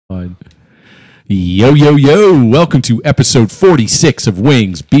Yo, yo, yo. Welcome to episode 46 of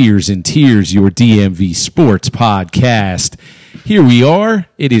Wings, Beers, and Tears, your DMV sports podcast. Here we are.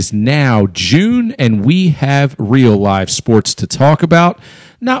 It is now June, and we have real live sports to talk about.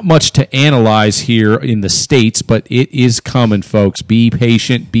 Not much to analyze here in the States, but it is coming, folks. Be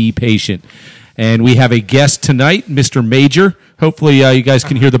patient, be patient. And we have a guest tonight, Mr. Major. Hopefully you guys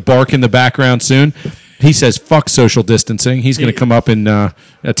can hear the bark in the background soon. He says, fuck social distancing. He's going to come up and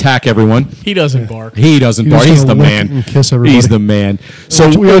attack everyone. He doesn't bark. He doesn't bark. He's the man. And kiss everybody. He's the man. So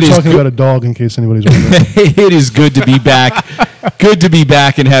we are talking about a dog in case anybody's wondering. It is good to be back. Good to be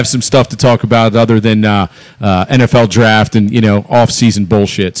back and have some stuff to talk about other than NFL draft and, off-season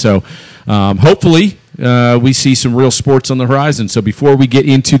bullshit. So hopefully we see some real sports on the horizon. So before we get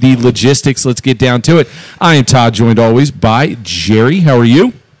into the logistics, let's get down to it. I am Todd, joined always by Jerry. How are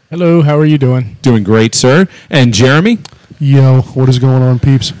you? Hello, how are you doing? Doing great, sir. And Jeremy? Yo, what is going on,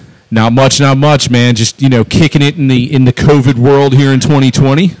 peeps? Not much, man. Just, kicking it in the COVID world here in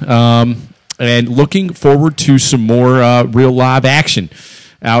 2020. And looking forward to some more real live action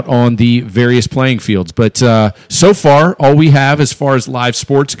out on the various playing fields. But so far, all we have as far as live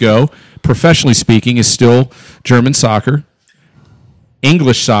sports go, professionally speaking, is still German soccer.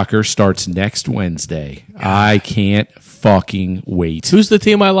 English soccer starts next Wednesday. I can't fucking wait. Who's the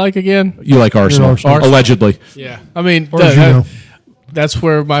team I like again? You like Arsenal. Allegedly. Yeah. I mean, That's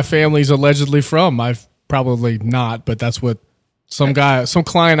where my family's allegedly from. I've probably not, but that's what some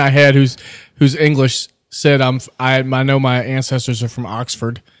client I had who's English said. I know my ancestors are from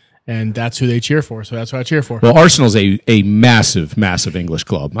Oxford, and that's who they cheer for. So that's what I cheer for. Well, Arsenal's a massive, massive English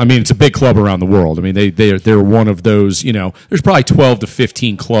club. I mean, it's a big club around the world. I mean, they're one of those. There's probably 12 to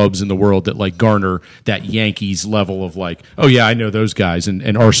 15 clubs in the world that garner that Yankees level of oh yeah, I know those guys,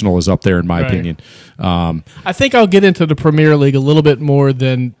 and Arsenal is up there in my opinion. I think I'll get into the Premier League a little bit more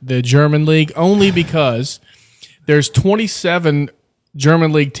than the German league, only because there's 27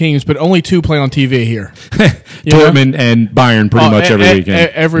 German league teams, but only 2 play on TV here. Dortmund and Bayern pretty much every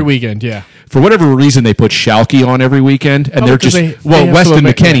weekend. Every weekend, yeah. For whatever reason, they put Schalke on every weekend, and they're just Weston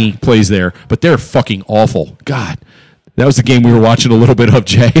McKennie plays there, but they're fucking awful. God, that was the game we were watching a little bit of,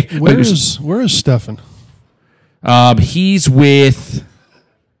 Jay. Where is Stefan? He's with.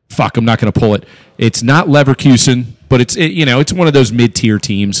 Fuck, I'm not going to pull it. It's not Leverkusen, but it's one of those mid-tier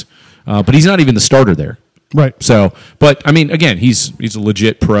teams. But he's not even the starter there. Right. So, but I mean, again, he's a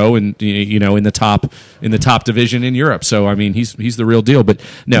legit pro, and in the top division in Europe. So, I mean, he's the real deal. But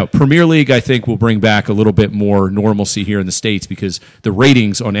no, Premier League, I think, will bring back a little bit more normalcy here in the States because the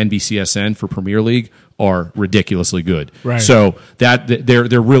ratings on NBCSN for Premier League are ridiculously good. Right. So that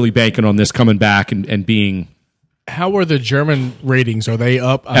they're really banking on this coming back and being. How are the German ratings? Are they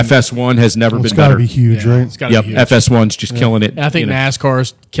up? FS1 has never been better. It's got to be huge, right? It's gotta be huge. FS1's just killing it. And I think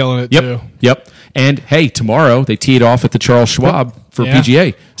NASCAR's killing it too. Yep. And hey, tomorrow they tee it off at the Charles Schwab for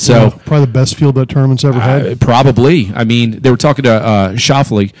PGA. So probably the best field that tournament's ever had. Probably. I mean, they were talking to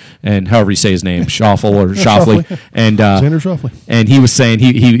Schauffele, and however you say his name, Schauffele or Schauffele, and Xander Schauffele. And he was saying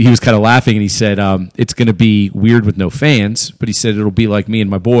he was kind of laughing, and he said it's going to be weird with no fans, but he said it'll be like me and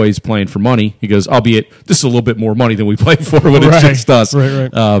my boys playing for money. He goes, albeit this is a little bit more money than we play for when it's just us, right.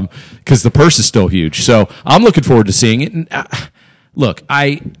 Because the purse is still huge. So I'm looking forward to seeing it. And look,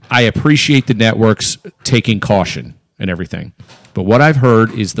 I appreciate the networks taking caution and everything. But what I've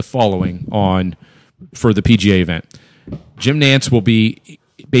heard is the following for the PGA event. Jim Nantz will be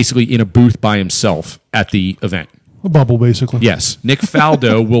basically in a booth by himself at the event. A bubble, basically. Yes. Nick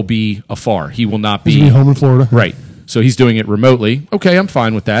Faldo will be afar. He will not be... He's home in Florida. Right. So he's doing it remotely. Okay, I'm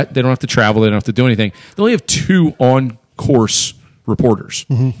fine with that. They don't have to travel. They don't have to do anything. They only have 2 on-course reporters.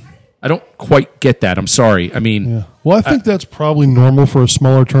 Mm-hmm. I don't quite get that. I'm sorry. I mean... Yeah. Well, I think that's probably normal for a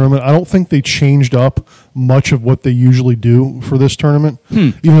smaller tournament. I don't think they changed up much of what they usually do for this tournament.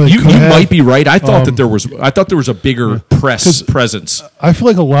 You might be right. I thought that there was a bigger press presence. I feel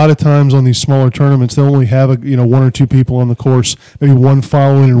like a lot of times on these smaller tournaments, they'll only have 1 or 2 people on the course, maybe one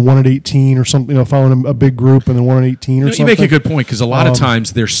following and one at 18 or something. Following a big group and then one at 18 or something. You make a good point because a lot of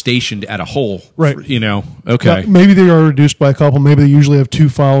times they're stationed at a hole. Right. Okay. Maybe they are reduced by a couple. Maybe they usually have 2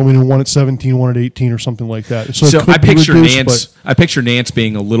 following and one at 17, one at 18 or something like that. So I picture Nantz. I picture Nantz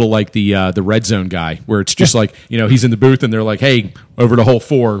being a little like the red zone guy, where it's just he's in the booth and they're like, "Hey, over to hole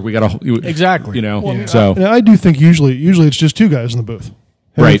 4, we got to exactly." So I do think usually it's just 2 guys in the booth.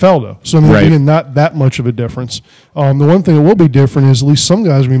 Right. Faldo. So, again, not that much of a difference. The one thing that will be different is at least some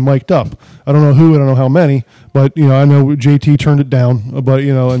guys will be mic'd up. I don't know who, I don't know how many, but, I know JT turned it down, but,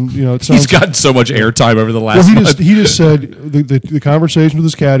 it sounds... He's gotten so much airtime over the last month. He just said the conversation with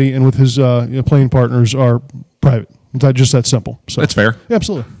his caddy and with his playing partners are private. It's not just that simple. So. That's fair. Yeah,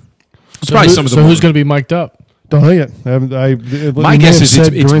 absolutely. probably some of the So more- who's going to be mic'd up? Don't know yet. My guess is it's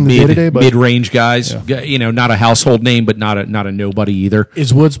during the day-to-day, but mid-range guys. You know, not a household name, but not a nobody either.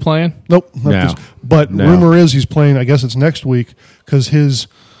 Is Woods playing? nope. No. But No. rumor is he's playing. I guess it's next week because his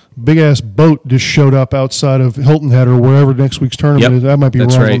big ass boat just showed up outside of Hilton Head or wherever next week's tournament is. That might be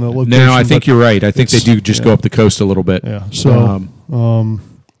That's wrong right. on the location. No, I think but you're right. I think they it's- do just go up the coast a little bit. Yeah. So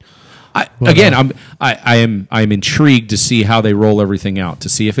I am intrigued to see how they roll everything out, to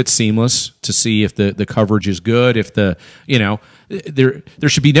see if it's seamless, to see if the coverage is good, if there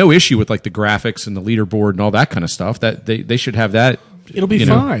should be no issue with like the graphics and the leaderboard and all that kind of stuff. That they should have that. It'll be you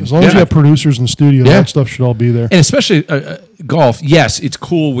know. fine. as long as you have producers in the studio, Yeah. that stuff should all be there. And especially golf, yes, it's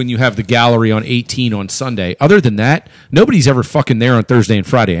cool when you have the gallery on 18 on Sunday. Other than that, nobody's ever fucking there on Thursday and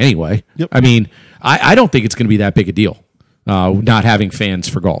Friday anyway. Yep. I mean, I don't think it's going to be that big a deal not having fans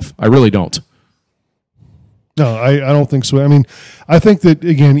for golf. I really don't. No, I don't think so. I mean, I think that,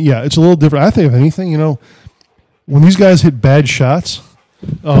 again, yeah, it's a little different. I think, if anything, when these guys hit bad shots,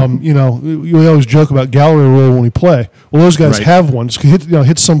 we always joke about gallery rule when we play. Well, those guys Right. have one. Just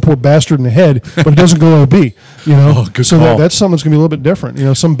hit some poor bastard in the head, but it doesn't go OB. good so call. that's something that's going to be a little bit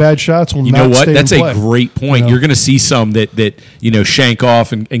different. Some bad shots will You not know what? stay That's in a play. great point. You're going to see some that shank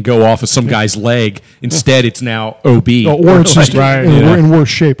off and go off of some guy's leg. Instead, it's now OB. Or it's just Right, we're in worse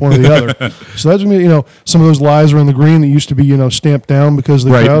shape, one or the other. So that's gonna be, some of those lies around the green that used to be, stamped down because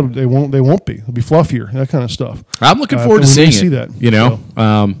of the Right. crowd. They won't be. They'll be fluffier. That kind of stuff. I'm looking Uh, forward to we may seeing see it.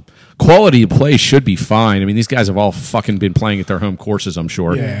 that, Quality of play should be fine. I mean, these guys have all fucking been playing at their home courses, I'm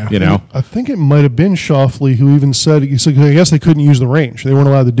sure. Yeah. I think it might have been Shoffley who even said, I guess they couldn't use the range. They weren't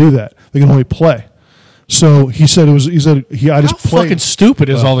allowed to do that. They can only play. So he said I just How played. fucking stupid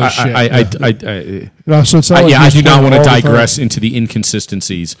is all this shit? So it's not like I he's do not playing want to all the time. digress into the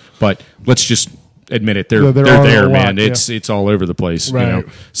inconsistencies, but let's just admit it. They're Yeah, there are a there, lot, man. yeah. It's all over the place. Right.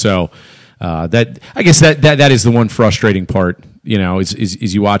 So that I guess that is the one frustrating part.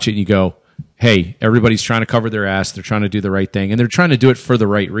 Is you watch it and you go, hey, everybody's trying to cover their ass. They're trying to do the right thing, and they're trying to do it for the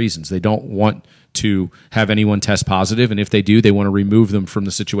right reasons. They don't want to have anyone test positive, and if they do, they want to remove them from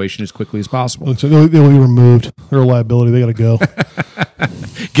the situation as quickly as possible. So they will be removed. They're a liability. They got to go.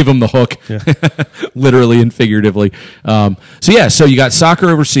 Give them the hook, literally and figuratively. So you got soccer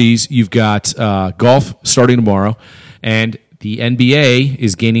overseas. You've got golf starting tomorrow, and the NBA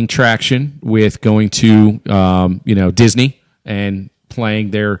is gaining traction with going to Disney and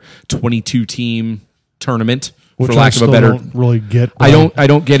playing their 22-team tournament. Which for lack I of a still better, don't really get. I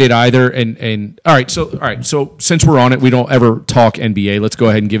don't get it either. And all right. So since we're on it, we don't ever talk NBA. Let's go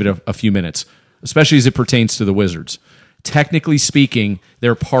ahead and give it a few minutes, especially as it pertains to the Wizards. Technically speaking,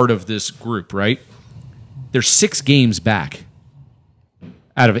 they're part of this group, right? They're 6 games back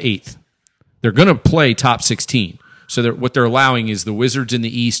out of 8th. They're going to play top 16. So what they're allowing is the Wizards in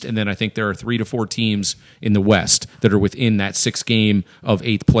the East, and then I think there are 3 to 4 teams in the West that are within that 6 game of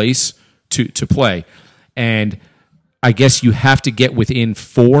 8th place to play. And I guess you have to get within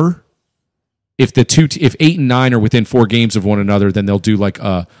 4. If 8 and 9 are within 4 games of one another, then they'll do like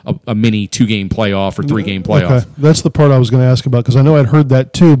a mini 2-game playoff or 3-game playoff. Okay, that's the part I was going to ask about because I know I'd heard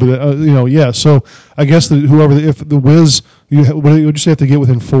that too. But yeah. So I guess if the Wiz, what would you say have to get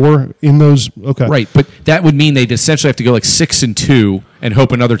within 4 in those? Okay, Right, but that would mean they'd essentially have to go like 6-2 and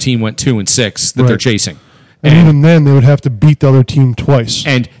hope another team went 2-6 that they're Right. chasing. And even then, they would have to beat the other team twice.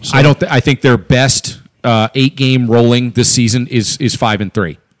 And I think their best 8-game rolling this season is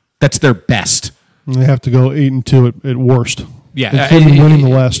 5-3. That's their best. And they have to go 8-2 at worst. Yeah, including winning the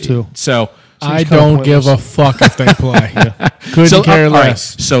last 2. So I Seems kinda don't give a pointless. fuck if they play. Couldn't care all right,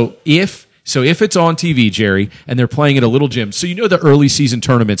 less. So if it's on TV, Jerry, and they're playing at a little gym, so the early season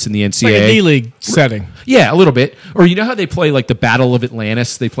tournaments in the NCAA, Like a D-League setting. yeah, a little bit, or how they play like the Battle of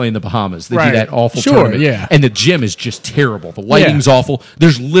Atlantis? They play in the Bahamas. They Right. do that awful Sure, tournament. yeah. And the gym is just terrible. The lighting's awful.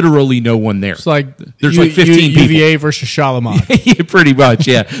 There's literally no one there. It's like There's like 15 people. UVA versus Shalimar. Yeah, pretty much,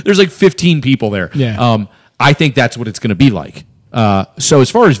 yeah. There's like 15 people there. Yeah. I think that's what it's going to be like. So as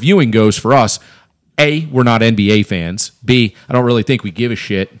far as viewing goes for us, A, we're not NBA fans. B, I don't really think we give a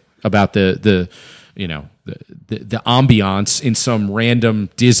shit about the ambiance in some random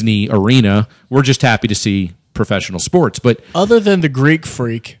Disney arena. We're just happy to see professional sports. But Other than the Greek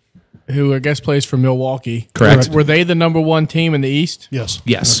Freak, who I guess plays for Milwaukee. Correct. Were they the number 1 team in the East? Yes.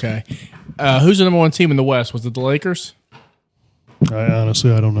 yes, Okay. Who's the number 1 team in the West? Was it the Lakers?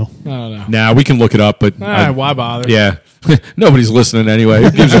 Honestly, I don't know. I don't know. now we can look it up. But Why bother? yeah, nobody's listening anyway. Who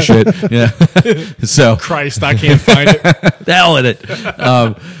gives a shit? Yeah. So Christ, I can't find it. the hell with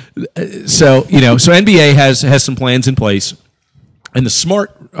it. So NBA has some plans in place, and the smart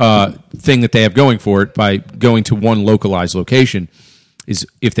thing that they have going for it by going to one localized location is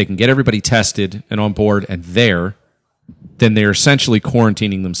if they can get everybody tested and on board and there, then they're essentially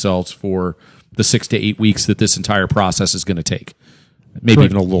quarantining themselves for the 6 to 8 weeks that this entire process is going to take. Maybe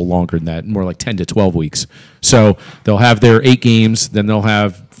even a little longer than that, more like 10 to 12 weeks. So they'll have their 8 games, then they'll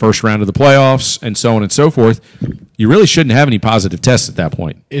have first round of the playoffs, and so on and so forth. You really shouldn't have any positive tests at that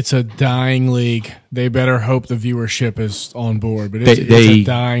point. It's a dying league. They better hope the viewership is on board, but it's a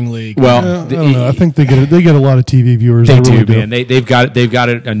dying league. Well, I don't know. I think they get a lot of TV viewers. They really do, man. They've got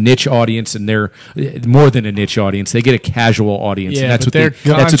a niche audience, and they're more than a niche audience. They get a casual audience, and that's what the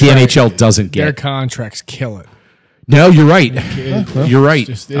NHL doesn't get. Their contracts kill it. No, you're right. You're right.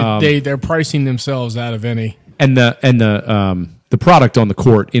 They're pricing themselves out of any. And the product on the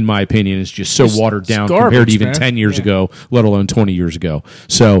court, in my opinion, is just so watered down compared to even 10 years ago, let alone 20 years ago.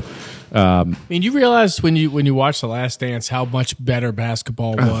 So, I mean, you realize when you watch The Last Dance how much better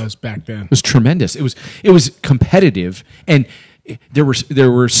basketball was back then. It was tremendous. It was competitive, and there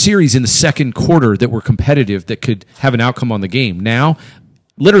were series in the second quarter that were competitive that could have an outcome on the game. Now,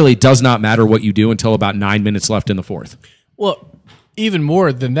 literally does not matter what you do until about 9 minutes left in the fourth. Well, even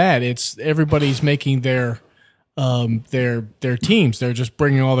more than that, it's everybody's making their teams. They're just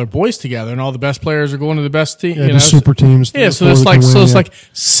bringing all their boys together, and all the best players are going to the best team. Yeah, super teams. Yeah, so it's like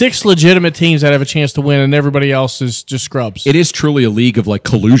 6 legitimate teams that have a chance to win, and everybody else is just scrubs. It is truly a league of like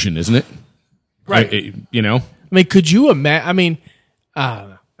collusion, isn't it? Right. I mean, could you imagine? I mean, I don't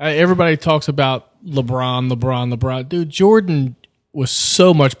know. Everybody talks about LeBron. Dude, Jordan was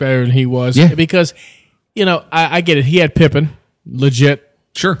so much better than he was. Yeah. Because, I get it. He had Pippen, legit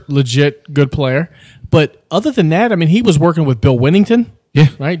good player. But other than that, I mean, he was working with Bill Winnington. Yeah.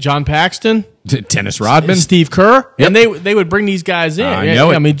 Right? John Paxton. Dennis Rodman. Steve Kerr. Yep. And they would bring these guys in. I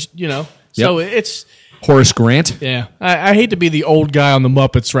know it. I mean, so it's... Horace Grant. Yeah. I hate to be the old guy on the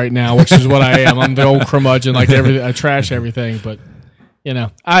Muppets right now, which is what I am. I'm the old curmudgeon, like I trash everything. But,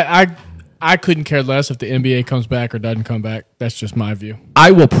 I couldn't care less if the NBA comes back or doesn't come back. That's just my view.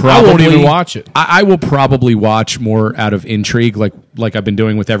 I won't even watch it. I will probably watch more out of intrigue, like I've been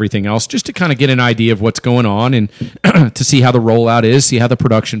doing with everything else, just to kind of get an idea of what's going on and to see how the rollout is, see how the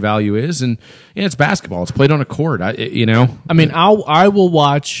production value is, and it's basketball. It's played on a court. I mean, I will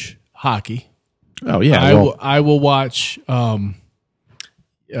watch hockey. Oh yeah, I will watch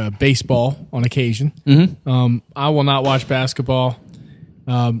baseball on occasion. Mm-hmm. I will not watch basketball.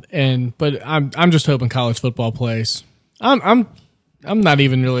 But I'm just hoping college football plays. I'm not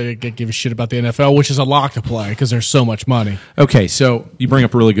even really to give a shit about the NFL, which is a lock to play because there's so much money. Okay, so you bring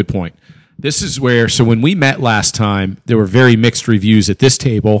up a really good point. This is where, so when we met last time, there were very mixed reviews at this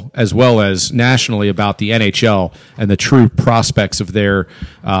table as well as nationally about the NHL and the true prospects of their,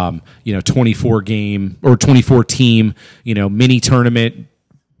 24 game or 24 team, mini tournament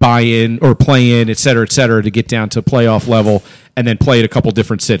buy-in or play-in, et cetera, to get down to playoff level and then play at a couple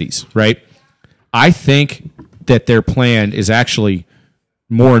different cities, right? I think that their plan is actually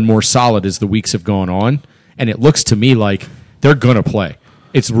more and more solid as the weeks have gone on, and it looks to me like they're going to play.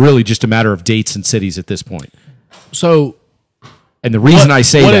 It's really just a matter of dates and cities at this point. So, and the reason I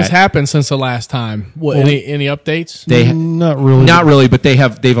say what that, has happened since the last time? Any updates? Not really, but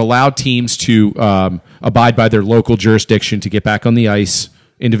they've allowed teams to abide by their local jurisdiction to get back on the ice,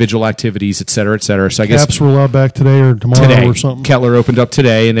 individual activities, et cetera, et cetera. So I guess Caps were allowed back today or tomorrow or something. Kettler opened up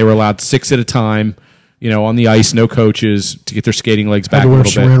today, and they were allowed 6 at a time. On the ice, no coaches to get their skating legs back a little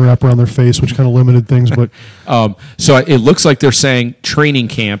bit. Saran wrap around their face, which kind of limited things. But so it looks like they're saying training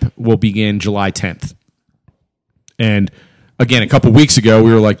camp will begin July 10th. And again, a couple weeks ago,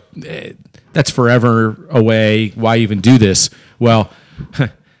 we were like, that's forever away. Why even do this? Well,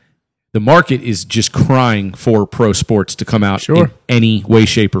 the market is just crying for pro sports to come out in any way,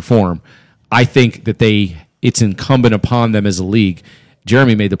 shape, or form. I think that it's incumbent upon them as a league.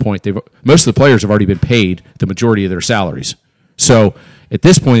 Jeremy made the point. Most of the players have already been paid the majority of their salaries. So at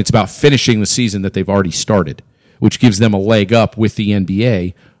this point, it's about finishing the season that they've already started, which gives them a leg up with the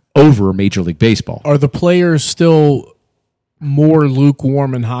NBA over Major League Baseball. Are the players still more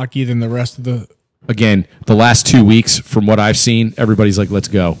lukewarm in hockey than the rest of the... Again, the last 2 weeks, from what I've seen, everybody's like, "Let's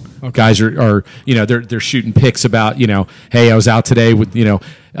go." Okay. Guys are they're shooting pics about hey, I was out today with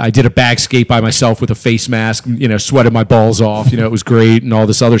I did a bag skate by myself with a face mask, sweated my balls off, it was great and all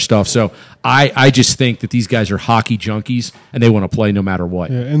this other stuff. So I just think that these guys are hockey junkies and they want to play no matter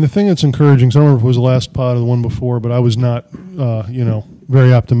what. Yeah, and the thing that's encouraging, so I don't remember if it was the last pod or the one before, but I was not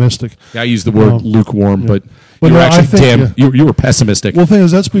very optimistic. Yeah, I used the word lukewarm, but. But you were no, actually you were pessimistic. Well, the thing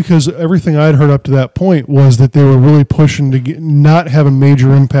is, that's because everything I had heard up to that point was that they were really pushing to not have a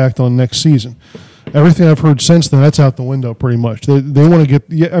major impact on next season. Everything I've heard since then, that's out the window pretty much. They want to get.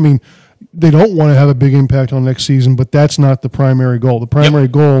 Yeah, I mean, they don't want to have a big impact on next season, but that's not the primary goal. The primary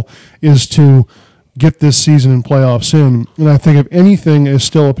goal is to get this season and playoffs in. And I think if anything is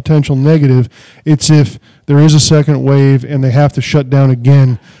still a potential negative, it's if there is a second wave and they have to shut down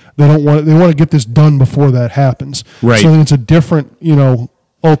again. They want to get this done before that happens. Right. So I think it's a different,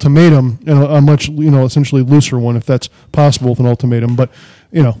 ultimatum and a much, essentially looser one, if that's possible with an ultimatum. But,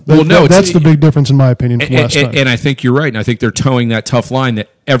 that's the big difference in my opinion from last time. And I think you're right. And I think they're towing that tough line that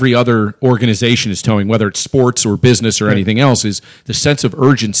every other organization is towing, whether it's sports or business or anything else, is the sense of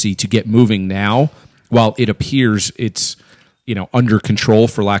urgency to get moving now while it appears it's, under control,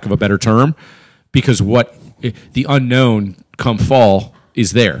 for lack of a better term, because the unknown come fall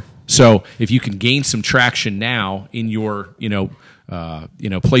is there. So if you can gain some traction now in your,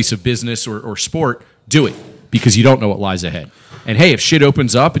 place of business or sport, do it, because you don't know what lies ahead. And hey, if shit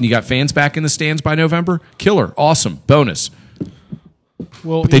opens up and you got fans back in the stands by November, killer, awesome, bonus.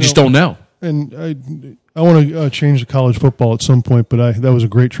 Well, but they just don't know. And I want to change to college football at some point, but that was a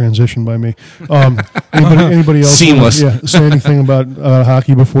great transition by me. Anybody else? Seamless. Say anything about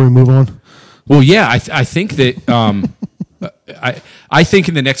hockey before we move on? Well, yeah, I think that I think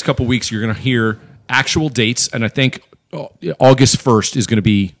in the next couple of weeks you're going to hear actual dates, and I think August 1st is going to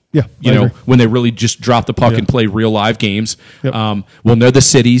be when they really just drop the puck and play real live games. Yep. We'll know the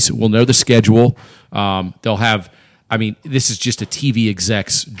cities, we'll know the schedule. They'll have. I mean, this is just a TV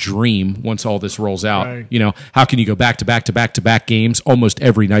exec's dream once all this rolls out. Right. How can you go back to back to back to back games almost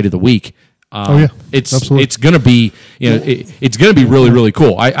every night of the week? It's going to be it's going to be really, really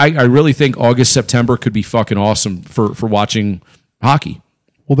cool. I really think August, September could be fucking awesome for watching hockey.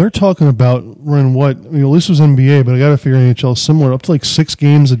 Well, they're talking about running this was NBA, but I got to figure NHL is similar, up to like 6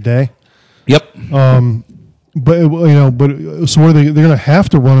 games a day. Yep. But so are they're going to have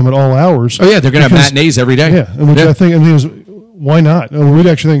to run them at all hours. Oh yeah, they're going to have matinees every day. Yeah, and I think why not? We'd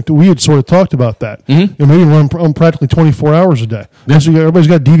actually think we had sort of talked about that. Mm-hmm. Maybe run them practically 24 hours a day. Yeah. So everybody's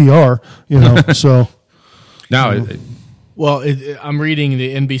got DVR, so. Now, I'm reading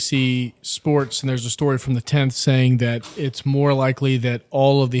the NBC Sports, and there's a story from the 10th saying that it's more likely that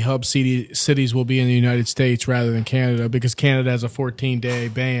all of the hub cities will be in the United States rather than Canada, because Canada has a 14-day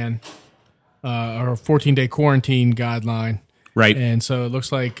ban or a 14-day quarantine guideline. Right. And so it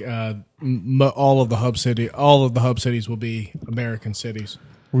looks like all of the hub cities will be American cities.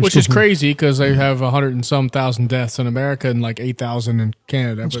 Which is crazy because they have 100 and some thousand deaths in America and like 8,000 in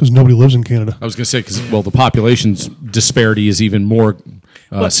Canada. That's because nobody lives in Canada. I was going to say the population's disparity is even more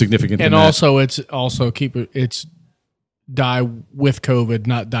significant. And than also, that. it's die with COVID,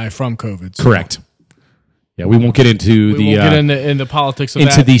 not die from COVID. So. Correct. Yeah, we won't get into into politics of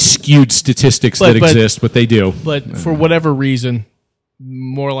into the skewed statistics that exist, but they do. But for whatever reason,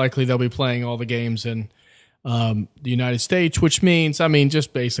 more likely they'll be playing all the games in the United States, which means,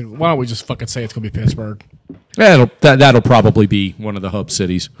 just basically, why don't we just fucking say it's going to be Pittsburgh? That'll probably be one of the hub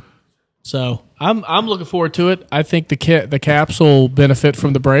cities. So I'm looking forward to it. I think the Caps will benefit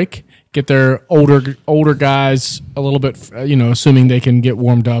from the break, get their older guys a little bit, assuming they can get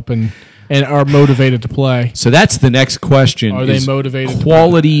warmed up and are motivated to play. So that's the next question. Are they motivated?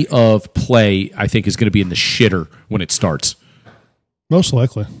 Quality of play, I think, is going to be in the shitter when it starts. Most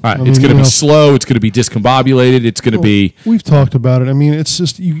likely. It's going to be slow. It's going to be discombobulated. It's going to be... We've talked about it. It's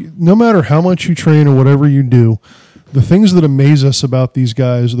just, no matter how much you train or whatever you do, the things that amaze us about these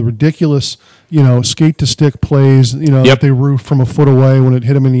guys, the ridiculous, skate-to-stick plays, that they roof from a foot away when it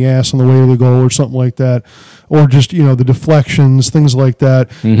hit them in the ass on the way to the goal or something like that, or just, the deflections, things like that,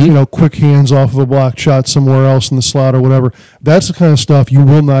 quick hands off of a blocked shot somewhere else in the slot or whatever. That's the kind of stuff you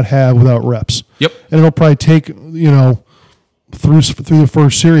will not have without reps. Yep. And it'll probably take, through the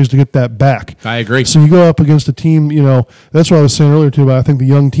first series to get that back. I agree. So you go up against a team, that's what I was saying earlier too, about I think the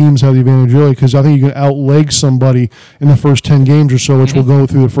young teams have the advantage early because I think you can outleg somebody in the first 10 games or so, which will go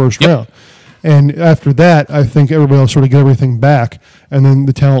through the first round. And after that, I think everybody will sort of get everything back, and then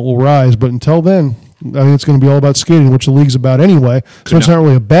the talent will rise. But until then, I think it's going to be all about skating, which the league's about anyway. So it's not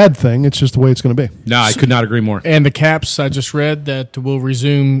really a bad thing. It's just the way it's going to be. No, I could not agree more. And the Caps, I just read that will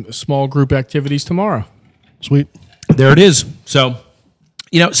resume small group activities tomorrow. Sweet. There it is. So,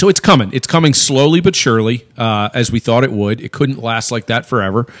 so it's coming. It's coming slowly but surely, as we thought it would. It couldn't last like that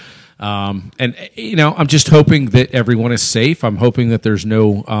forever. And I'm just hoping that everyone is safe. I'm hoping that there's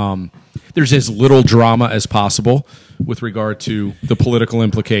there's as little drama as possible with regard to the political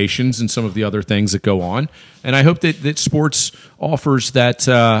implications and some of the other things that go on. And I hope that sports offers that,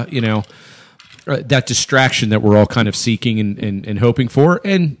 that distraction that we're all kind of seeking and hoping for,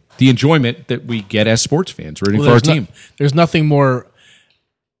 and the enjoyment that we get as sports fans rooting for our team. There's nothing more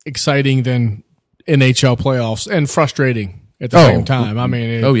exciting than NHL playoffs and frustrating at the same time.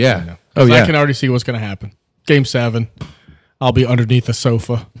 Oh, yeah. I can already see what's going to happen. Game 7, I'll be underneath the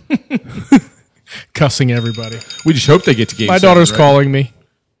sofa, cussing everybody. We just hope they get to game My 7, daughter's right? calling me.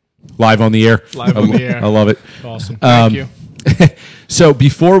 Live on the air. Live on the air. I love it. Awesome. Thank you. So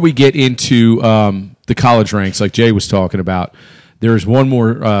before we get into the college ranks, like Jay was talking about, there's one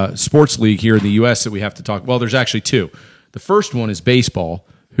more sports league here in the U.S. that we have to talk. Well, there's actually 2. The first one is baseball,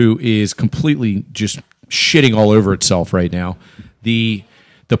 who is completely just shitting all over itself right now. The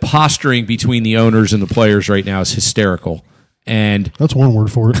posturing between the owners and the players right now is hysterical. And That's one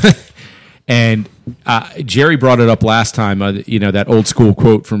word for it. and Jerry brought it up last time, that old school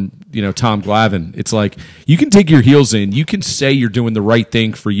quote from, Tom Glavine. It's like, you can dig your heels in. You can say you're doing the right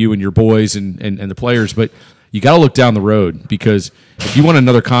thing for you and your boys and the players, but you got to look down the road, because if you want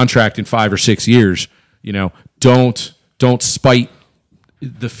another contract in 5 or 6 years, don't spite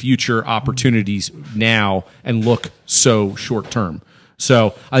the future opportunities now and look so short term.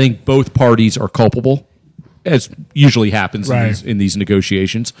 So I think both parties are culpable, as usually happens in these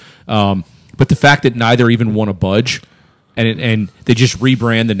negotiations. But the fact that neither even want to budge, and they just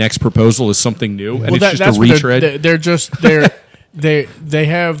rebrand the next proposal as something new, and it's just a retread. They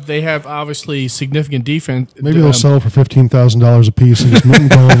have obviously significant defense. Maybe they'll sell for $15,000 a piece and just move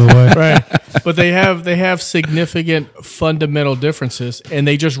going away. Right, but they have significant fundamental differences, and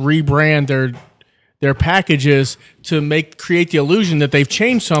they just rebrand their packages to create the illusion that they've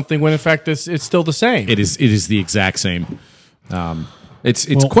changed something when in fact it's still the same. It is the exact same.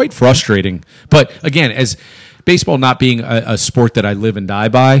 It's quite frustrating. But again, as baseball not being a sport that I live and die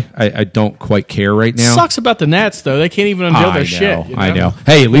by, I don't quite care right now. Sucks about the Nats though; they can't even unveil their shit. I know.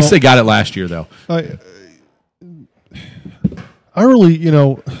 Hey, at least they got it last year though. I really,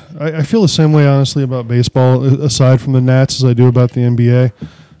 I feel the same way, honestly, about baseball, aside from the Nats, as I do about the NBA.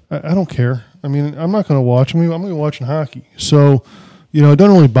 I don't care. I mean, I'm not going to watch. I'm going to be watching hockey. So, it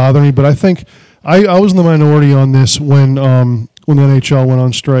doesn't really bother me. But I think I was in the minority on this when the NHL went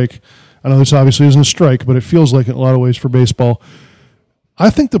on strike. I know this obviously isn't a strike, but it feels like it in a lot of ways for baseball. I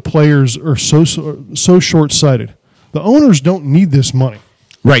think the players are so short-sighted. The owners don't need this money.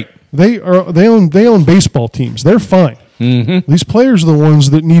 Right. They own baseball teams. They're fine. Mm-hmm. These players are the ones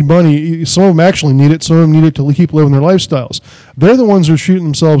that need money. Some of them actually need it. Some of them need it to keep living their lifestyles. They're the ones who are shooting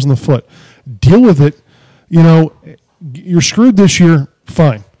themselves in the foot. Deal with it. You're screwed this year.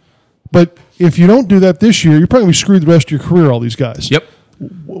 Fine. But if you don't do that this year, you're probably going to be screwed the rest of your career, all these guys. Yep.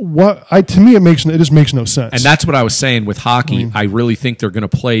 To me, it just makes no sense. And that's what I was saying with hockey. I really think they're going to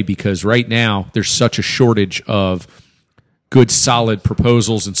play, because right now there's such a shortage of good, solid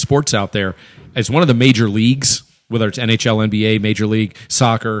proposals in sports out there. As one of the major leagues, whether it's NHL, NBA, Major League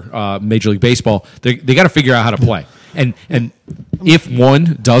Soccer, Major League Baseball, they got to figure out how to play. And if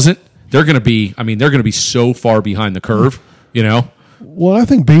one doesn't, they're going to be so far behind the curve, Well, I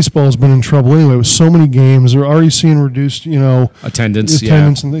think baseball has been in trouble anyway with so many games. They're already seeing reduced, attendance.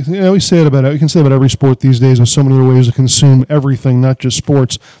 And things. We say it about it. We can say about every sport these days, with so many other ways to consume everything, not just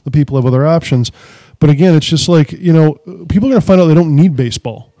sports. The people have other options. But again, it's just like, people are going to find out they don't need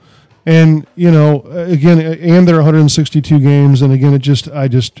baseball. And, again, and there are 162 games. And again,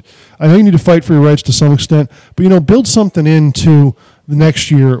 I know you need to fight for your rights to some extent, but, build something into the next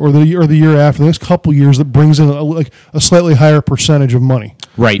year or the year after, the next couple years, that brings in a slightly higher percentage of money.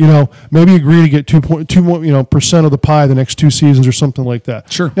 Right. Maybe agree to get 2.2 percent of the pie the next 2 seasons or something like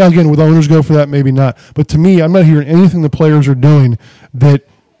that. Sure. Now, again, with owners go for that, maybe not. But to me, I'm not hearing anything the players are doing that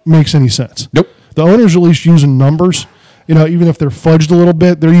makes any sense. Nope. The owners are at least using numbers. Even if they're fudged a little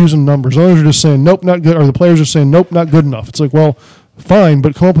bit, they're using numbers. The owners are just saying, nope, not good. Or the players are saying, nope, not good enough. It's like, well, fine,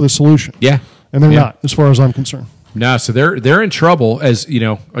 but come up with a solution. Yeah. And they're not, as far as I'm concerned. No, so they're in trouble, as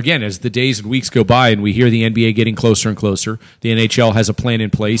again, as the days and weeks go by and we hear the NBA getting closer and closer. The NHL has a plan in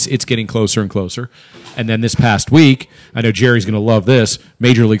place. It's getting closer and closer. And then this past week, I know Jerry's going to love this,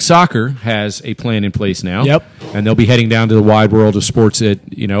 Major League Soccer has a plan in place now. Yep. And they'll be heading down to the wide world of sports at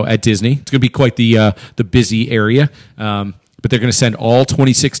Disney. It's going to be quite the busy area. But they're going to send all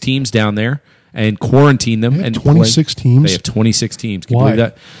 26 teams down there and quarantine them. And 26 teams? They have 26 teams. Can you Why? believe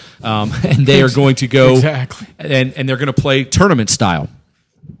that? And they are going to go Exactly. and they're going to play tournament style.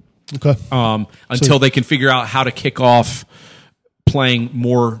 Okay. Until they can figure out how to kick off playing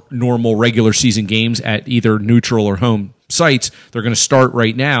more normal regular season games at either neutral or home sites. They're going to start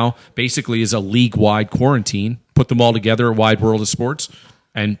right now basically as a league-wide quarantine, put them all together, a wide world of sports,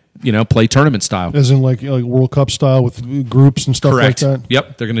 and play tournament style. As in like World Cup style with groups and stuff Correct. like that?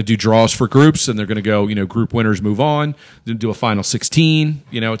 Yep. They're going to do draws for groups, and they're going to go, group winners move on, then do a final 16,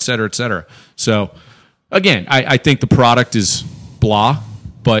 et cetera, et cetera. So, again, I think the product is blah,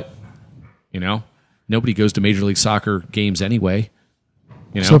 but, nobody goes to Major League Soccer games anyway.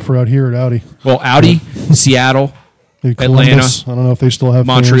 You know, Except for out here at Audi. well, Audi, Seattle, Maybe Atlanta, Columbus. I don't know if they still have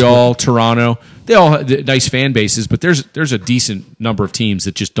fans, Montreal, Toronto. They all have nice fan bases, but there's a decent number of teams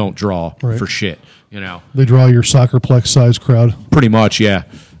that just don't draw Right. for shit. You know, but they draw your soccerplex size crowd, pretty much, yeah.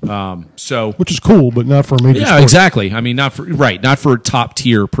 So which is cool, but not for a major yeah, sport. exactly. I mean, not for top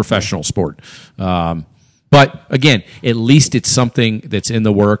tier professional sport. But again, at least it's something that's in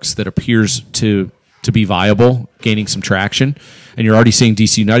the works that appears to be viable, gaining some traction. And you're already seeing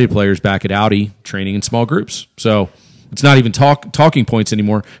DC United players back at Audi training in small groups. So it's not even talking points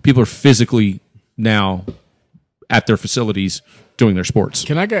anymore. People are physically now at their facilities doing their sports.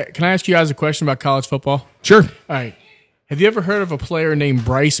 Can I ask you guys a question about college football? Sure. All right. Have you ever heard of a player named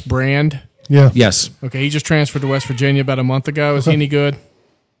Bryce Brand? Yeah. Yes. Okay, he just transferred to West Virginia about a month ago. Is he any good?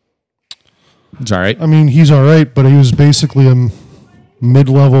 It's all right. I mean, he's all right, but he was basically a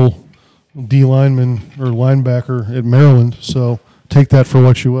mid-level D lineman or linebacker at Maryland. So take that for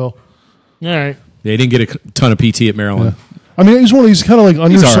what you will. All right. They didn't get a ton of PT at Maryland. I mean, he's kind of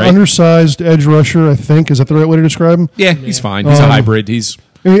like He's all right. undersized edge rusher, I think. Is that the right way to describe him? Yeah, he's fine. He's a hybrid. He's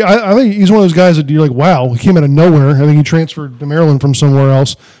I mean, I think he's one of those guys that you're like, wow, he came out of nowhere. I think he transferred to Maryland from somewhere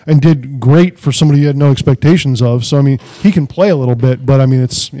else and did great for somebody you had no expectations of. So, I mean, he can play a little bit, but, I mean,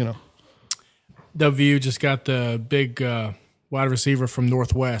 it's, you know. WVU just got the big wide receiver from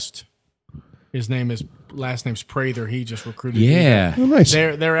Northwest. His last name's Prather. He just recruited. yeah. Oh, nice.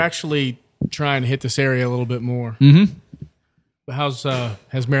 They're actually trying to hit this area a little bit more. Mm-hmm. But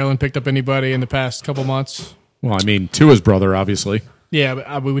has Maryland picked up anybody in the past couple months? Well, I mean, Tua's brother, obviously. Yeah,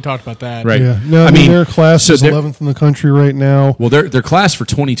 but we talked about that. Right. Yeah. No, I mean, their class so is 11th in the country right now. Well, their class for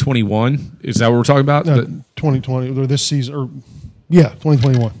 2021, is that what we're talking about? 2020, or this season, or, yeah,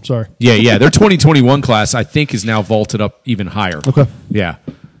 2021, sorry. Yeah. Their 2021 class, I think, is now vaulted up even higher. Okay. Yeah.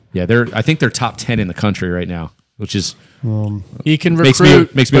 I think they're top 10 in the country right now, which is He can Makes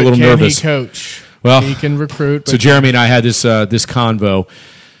recruit. me a but little can nervous. He coach. Well, he can recruit. so. But Jeremy and I had this convo.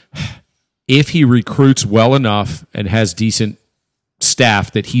 If he recruits well enough and has decent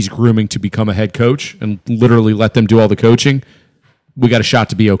staff that he's grooming to become a head coach and literally let them do all the coaching, we got a shot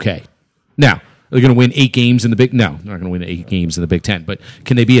to be okay. Now, are they going to win 8 games in the Big? No, they're not going to win 8 games in the Big Ten. But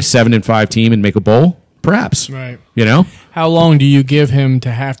can they be a 7-5 team and make a bowl? Perhaps. Right. You know. how long do you give him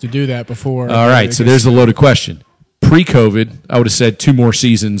to have to do that before? All right. So there's a loaded question. Pre-COVID, I would have said 2 more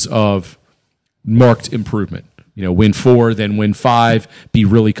seasons of marked improvement. You know, win 4, then win 5, be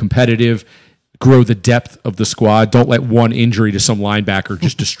really competitive, grow the depth of the squad. Don't let one injury to some linebacker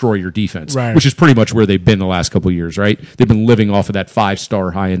just destroy your defense, Right. which is pretty much where they've been the last couple of years, right? They've been living off of that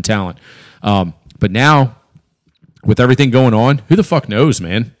 5-star high-end talent. But now, with everything going on, who the fuck knows,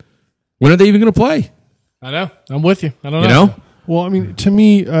 man? When are they even going to play? I know. I'm with you. I don't You know. know? Well, I mean, to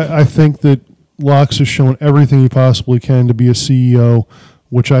me, I think that Locks has shown everything he possibly can to be a CEO,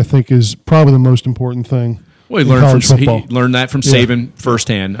 which I think is probably the most important thing. Well, he in learned college football. he learned that from Saban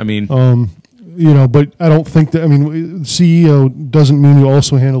firsthand. I mean, You know, but I don't think that, I mean, CEO doesn't mean you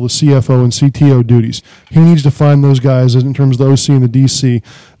also handle the CFO and CTO duties. He needs to find those guys in terms of the OC and the DC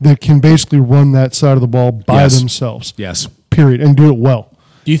that can basically run that side of the ball by Yes. themselves. yes. Period. And do it well.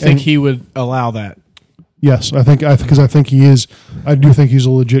 Do you think And- he would allow that? Yes, because I think he is. I do think he's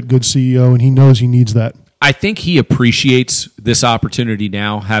a legit good CEO, and he knows he needs that. I think he appreciates this opportunity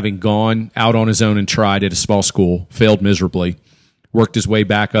now, having gone out on his own and tried at a small school, failed miserably, worked his way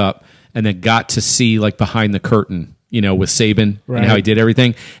back up, and then got to see like behind the curtain, you know, with Saban Right. and how he did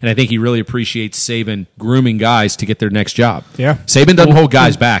everything. And I think he really appreciates Saban grooming guys to get their next job. Yeah. Saban doesn't hold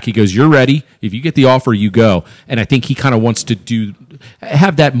guys back. He goes, "You're ready. If you get the offer, you go." And I think he kind of wants to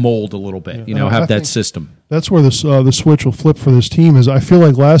have that mold a little bit, you know, I have that think- system. That's where the switch will flip for this team. Is I feel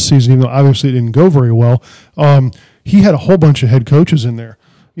like last season, even though obviously it didn't go very well, he had a whole bunch of head coaches in there.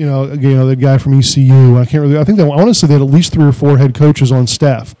 You know, the guy from ECU. I want to say they had at least 3 or 4 head coaches on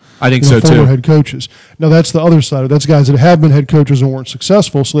staff. I think so so, former too. head coaches. Now that's the other side. That's guys that have been head coaches and weren't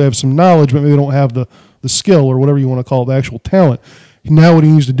successful, so they have some knowledge, but maybe they don't have the skill or whatever you want to call it, the actual talent. Now what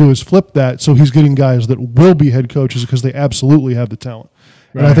he needs to do is flip that, so he's getting guys that will be head coaches because they absolutely have the talent.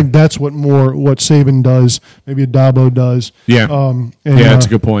 And I think that's what Saban does, maybe a Dabo does. Yeah. That's a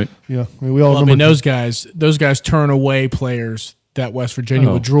good point. Yeah, I mean, we all Well, I remember mean, those guys turn away players that West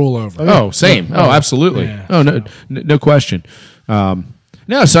Virginia would drool over. Oh, same. Oh, absolutely. Yeah. Oh, no question.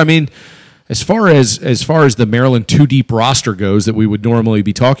 No, so I mean, as far as the Maryland 2-deep roster goes that we would normally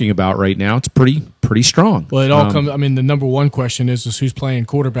be talking about right now, it's pretty strong. Well, it all comes. I mean, the number one question is who's playing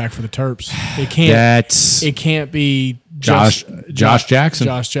quarterback for the Terps. It can't be Josh Jackson.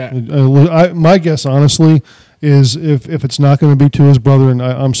 Josh Jackson. my guess, honestly, is if it's not going to be Tua's brother, and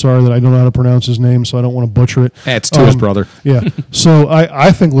I'm sorry that I don't know how to pronounce his name, so I don't want to butcher it. It's Tua's brother. Yeah. So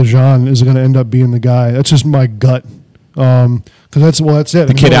I think LeJean is going to end up being the guy. That's just my gut. Because that's it.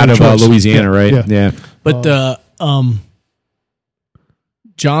 The kid out of Louisiana, right? Yeah. But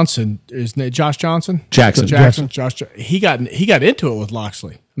Johnson is Josh Johnson. Jackson. Josh. He got into it with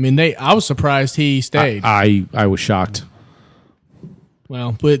Loxley. I mean, I was surprised he stayed. I was shocked.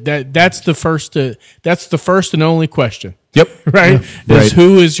 Well, but that's the first and only question. Yep. Right? Yeah. Is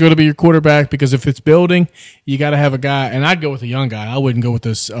who is going to be your quarterback? Because if it's building, you got to have a guy, and I'd go with a young guy. I wouldn't go with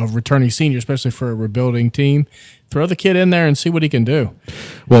this returning senior, especially for a rebuilding team. Throw the kid in there and see what he can do.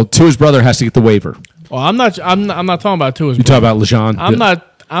 Well, Tua's brother has to get the waiver. Well, I'm not talking about Tua's. You talk about LeJean.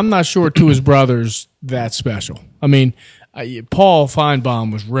 I'm not sure Tua's brother's that special. I mean, Paul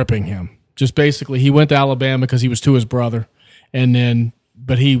Feinbaum was ripping him. Just basically, he went to Alabama because he was Tua's brother,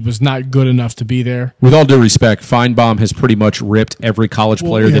 but he was not good enough to be there. With all due respect, Feinbaum has pretty much ripped every college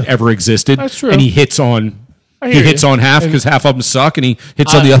player that ever existed. That's true. And he hits on half because half of them suck, and he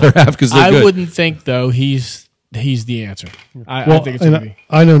hits on the other half because they're good. I wouldn't think, though, he's the answer. I think it's going to be.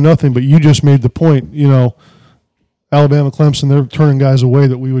 I know nothing, but you just made the point. Alabama, Clemson, they're turning guys away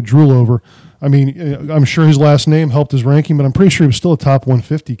that we would drool over. I mean, I'm sure his last name helped his ranking, but I'm pretty sure he was still a top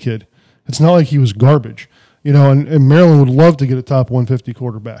 150 kid. It's not like he was garbage. And Maryland would love to get a top 150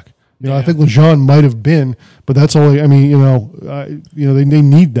 quarterback. I think LeJean might have been, but that's only. I mean, they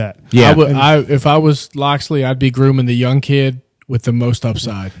need that. Yeah. If I was Loxley, I'd be grooming the young kid with the most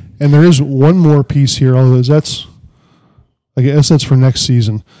upside. And there is one more piece here, although I guess that's for next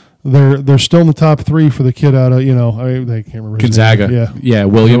season. They're still in the top 3 for the kid out of they can't remember his Gonzaga. name. Yeah,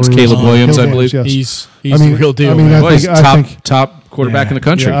 Williams, Caleb Williams, I believe. Yes. He's the real deal. I mean, man. He's top quarterback in the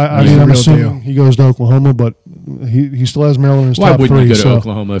country. Yeah, I'm assuming he goes to Oklahoma, but he still has Maryland in his top 3. Why wouldn't you go to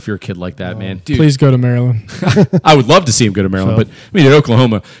Oklahoma if you're a kid like that, man? Dude, please go to Maryland. I would love to see him go to Maryland, but I mean, at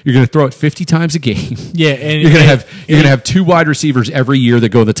Oklahoma, you're going to throw it 50 times a game. Yeah, and you're going to have 2 wide receivers every year that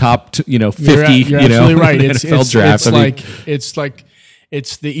go in the top, 50. You're absolutely right. In the NFL draft.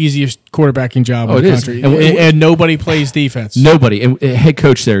 It's the easiest quarterbacking job in it the is. country. And nobody plays defense. Nobody. And head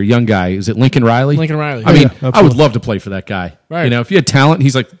coach there, young guy, is it Lincoln Riley? Lincoln Riley. I mean, absolutely. I would love to play for that guy. Right. If you had talent,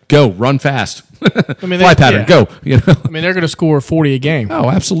 he's like, go, run fast. Fly pattern, yeah. go. I mean, they're going to score 40 a game. Oh,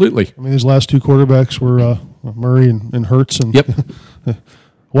 absolutely. I mean, his last 2 quarterbacks were Murray and Hurts. And yep.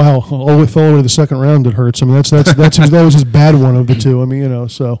 Wow, all the way fell over to the second round at Hurts. I mean, that was his bad one of the 2. I mean,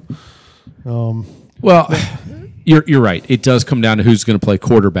 so. Well, you're right. It does come down to who's going to play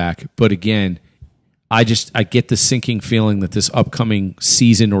quarterback. But again, I get the sinking feeling that this upcoming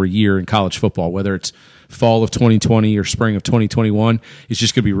season or year in college football, whether it's fall of 2020 or spring of 2021, is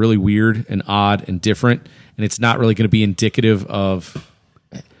just going to be really weird and odd and different. And it's not really going to be indicative of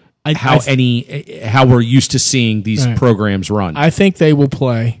how we're used to seeing these programs run. I think they will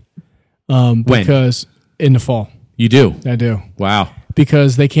play because in the fall. You do? I do. Wow.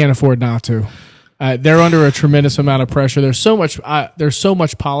 Because they can't afford not to. They're under a tremendous amount of pressure. There's so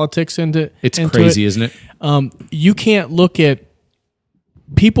much politics into it's crazy, isn't it? You can't look at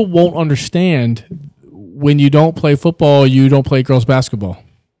people won't understand when you don't play football, you don't play girls basketball.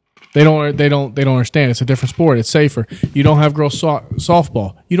 They don't understand. It's a different sport. It's safer. You don't have girls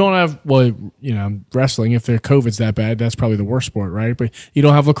softball. You don't have wrestling. If their COVID's that bad, that's probably the worst sport, right? But you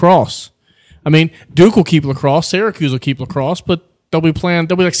don't have lacrosse. I mean, Duke will keep lacrosse. Syracuse will keep lacrosse, but they'll be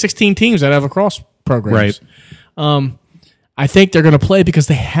like 16 teams that have lacrosse programs. Right. I think they're going to play because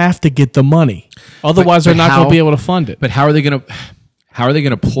they have to get the money. Otherwise, they're not going to be able to fund it. But how are they going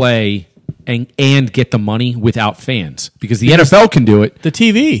to play and get the money without fans? Because the NFL can do it. The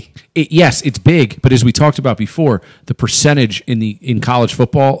TV. Yes, it's big, but as we talked about before, the percentage in college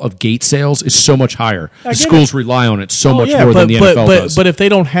football of gate sales is so much higher. The schools rely on it so much more than the NFL does. But if they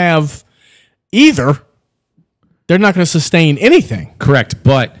don't have either, they're not going to sustain anything. Correct.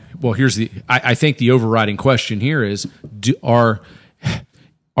 But, here's I think the overriding question here is, are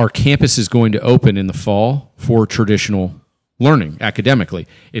campuses going to open in the fall for traditional learning academically?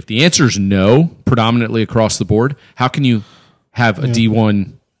 If the answer is no, predominantly across the board, how can you have a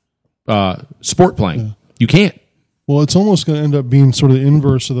D1 sport playing? Yeah. You can't. Well, it's almost going to end up being sort of the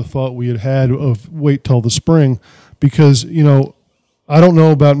inverse of the thought we had of wait till the spring, because, I don't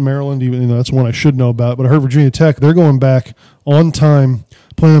know about Maryland, even that's one I should know about, but I heard Virginia Tech, they're going back on time,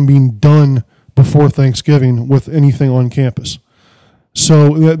 planning on being done before Thanksgiving with anything on campus.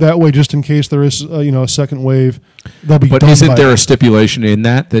 So that way, just in case there is a second wave, they'll be done. But isn't there a stipulation in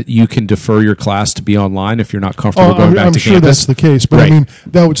that you can defer your class to be online if you're not comfortable going back to campus? I'm sure that's the case, but right. I mean,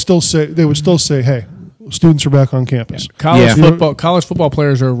 they would still say, hey, students are back on campus. College football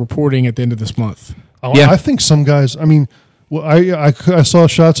players are reporting at the end of this month. Yeah. I think some guys. I mean, well, I saw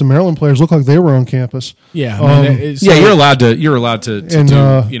shots of Maryland players look like they were on campus. Yeah, Yeah, you're allowed to And, do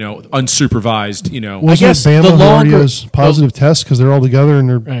unsupervised. Wasn't guess it Bama the who already longer- has positive tests because they're all together and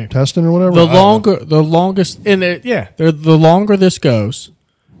they're Right. testing or whatever? the I don't know. the longer this goes,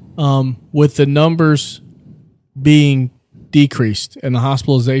 with the numbers being decreased and the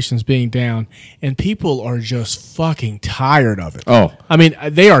hospitalizations being down, and people are just fucking tired of it. Oh. I mean,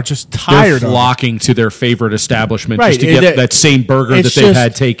 they are just They're tired of it. flocking to their favorite establishment Right, just to get it- that same burger that it's they've just-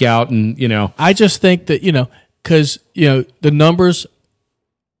 had takeout, and I just think that, because, the numbers,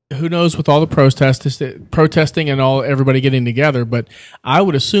 who knows with all the protesting and everybody getting together, but I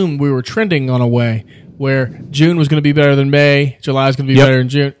would assume we were trending on a way where June was going to be better than May, July is going to be Yep. better than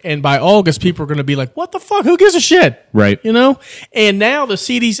June, and by August, people are going to be like, what the fuck? Who gives a shit? Right. And now the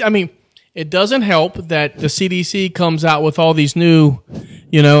CDC, I mean, it doesn't help that the CDC comes out with all these new,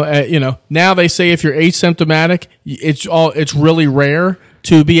 now they say if you're asymptomatic, it's really rare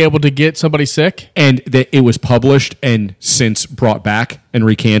to be able to get somebody sick. and that it was published and since brought back and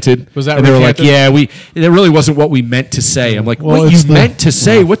recanted. Was that and they were like, recanted? that really wasn't what we meant to say. I'm like, Well, what it's you the- meant to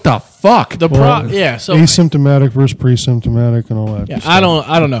say? What the fuck? So Asymptomatic versus pre-symptomatic and all that. yeah, I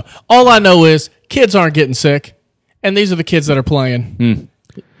don't know. All I know is kids aren't getting sick, and these are the kids that are playing.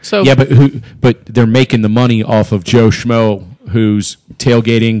 So Yeah, but they're making the money off of Joe Schmo, who's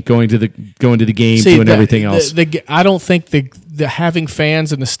tailgating, going to the game, doing everything else. I don't think the having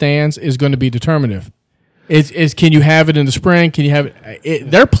fans in the stands is going to be determinative. Is can you have it in the spring? Can you have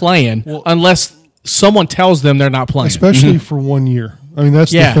it? They're playing unless someone tells them they're not playing. Especially for 1 year. I mean,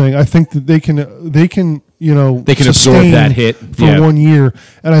 that's Yeah. the thing. I think that they can They can absorb sustain that hit. for Yeah. 1 year.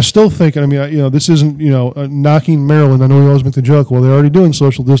 And I still think, I mean, this isn't, knocking Maryland. I know we always make the joke, well, they're already doing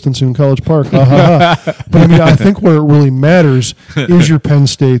social distancing in College Park. Ha, ha, ha. But I mean, I think where it really matters is your Penn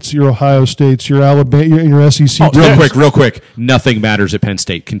States, your Ohio States, your Alabama, your SEC. Real quick. Nothing matters at Penn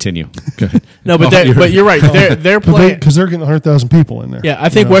State. Continue. Go ahead. No, but you're right. They're playing. Because they're getting 100,000 people in there. Yeah, I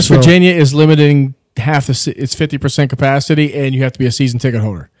think West Virginia is limiting it's 50% capacity, and you have to be a season ticket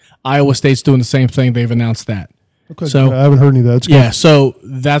holder. Iowa State's doing the same thing. They've announced that. Okay. So I haven't heard any of that. It's yeah, so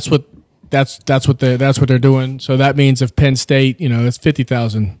that's what they're doing. So that means if Penn State, it's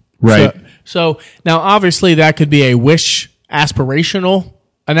 50,000. Right. So now, obviously, that could be a aspirational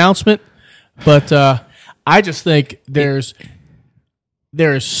announcement, but I just think there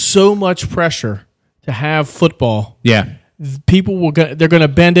is so much pressure to have football. Yeah. People they're going to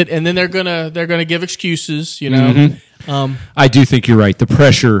bend it, and then they're going to give excuses. I do think you're right. The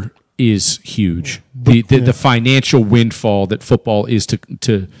pressure is huge. The financial windfall that football is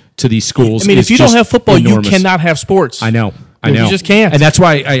to these schools. I mean, is if you don't just have football, enormous. you cannot have sports. I know. You just can't. And that's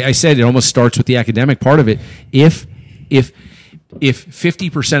why I said it almost starts with the academic part of it. If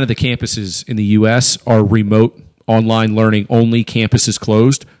 50% of the campuses in the U.S. are remote online learning only, campuses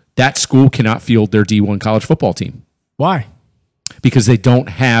closed, that school cannot field their D1 college football team Why? because they don't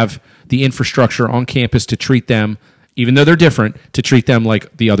have the infrastructure on campus to treat them, even though they're different, to treat them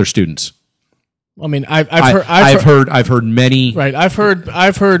like the other students. I mean, I've heard many. Right, I've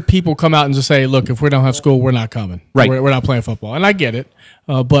heard people come out and just say, "Look, if we don't have school, we're not coming. Right. we're not playing football." And I get it,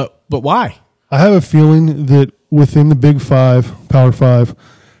 but why? I have a feeling that within the Big Five, Power Five,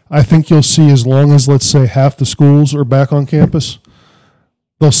 I think you'll see as long as, let's say, half the schools are back on campus,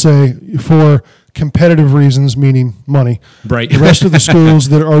 they'll say for competitive reasons, meaning money. Right. The rest of the schools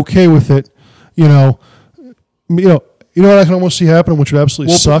that are okay with it, you know what I can almost see happening, which would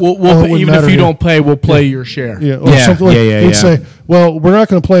absolutely suck. We'll, Well, it wouldn't even if matter you here. don't play, we'll play your share. Yeah, or Yeah, something like yeah, they'd yeah. say, well, we're not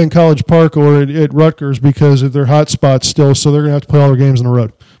going to play in College Park or at Rutgers because they're hot spots still, so they're going to have to play all their games on the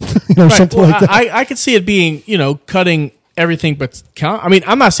road. Right, Something well, like that. I could see it being, cutting everything but count. I mean,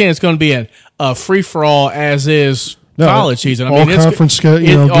 I'm not saying it's going to be a free for all as is No, college season. I all mean, conference, all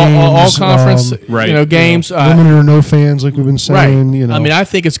games, conference, Right. games. Limited or no fans, like we've been Right. saying. I mean, I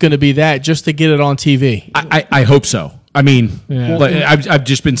think it's going to be that just to get it on TV. I hope so. I mean, Yeah. like, I've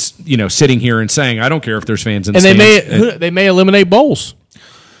just been sitting here and saying I don't care if there's fans in the And stands. they may eliminate bowls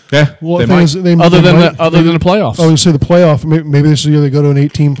Yeah, well, they the thing might. is, they other they than might- the playoffs. I would say the playoff. Maybe this is the year they go to an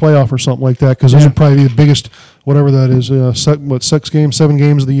 18 playoff or something like that, because those would probably be the biggest, whatever that is. 7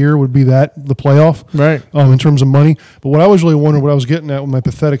 games of the year would be the playoff, Right. In terms of money. But what I was really wondering, what I was getting at with my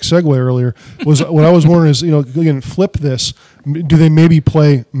pathetic segue earlier, was what I was wondering is, again, flip this. Do they maybe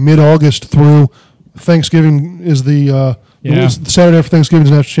play mid-August through Thanksgiving? Is the Saturday after Thanksgiving is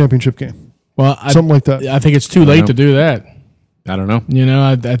the national championship game? Well, Something like that. I think it's too late to do that. I don't know.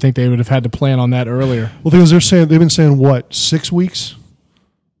 I think they would have had to plan on that earlier. Well, the thing is, they've been saying what, 6 weeks?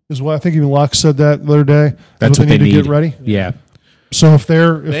 Is what I think even Locke said that the other day. That's what they need need to get ready. Yeah. So if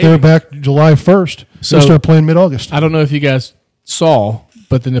they're back July 1st, they'll start playing mid-August. I don't know if you guys saw,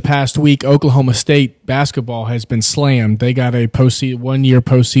 but in the past week, Oklahoma State basketball has been slammed. They got a 1-year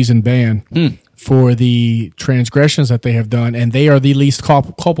postseason ban for the transgressions that they have done, and they are the least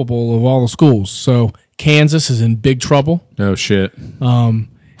culpable of all the schools. So Kansas is in big trouble. Oh shit.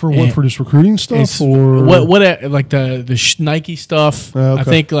 For what? For just recruiting stuff, or what? Like the Nike stuff. Okay. I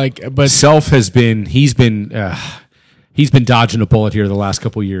think but Self he's been dodging a bullet here the last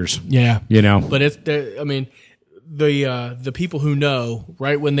couple of years. yeah, You know, But the people who know,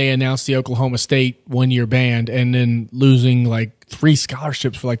 right when they announced the Oklahoma State 1-year ban and then losing like 3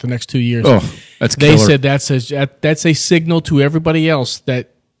 scholarships for like the next 2 years, that's they killer. said that's a signal to everybody else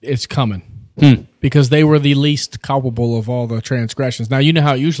that it's coming because they were the least culpable of all the transgressions. Now you know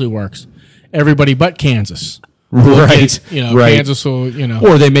how it usually works. Everybody but Kansas. right. Right. Kansas will,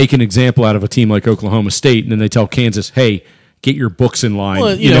 Or they make an example out of a team like Oklahoma State, and then they tell Kansas, "Hey, get your books in line."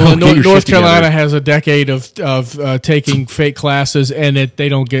 Well, get your North shit Carolina together. has a decade of taking fake classes, and they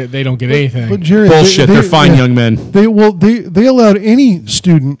don't get anything. But Jerry, Bullshit. They're fine young men. They allowed any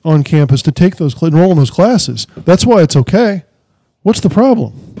student on campus to take enroll in those classes. That's why it's okay. What's the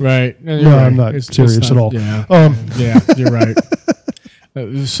problem? Right? No, I'm not serious at all. Yeah, yeah, you're right.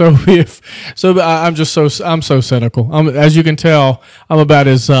 I'm so cynical. As you can tell, I'm about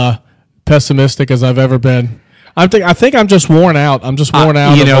as pessimistic as I've ever been. I think I'm just worn out. I'm just worn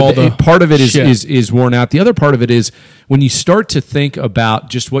out. All the part of it shit. is worn out. The other part of it is when you start to think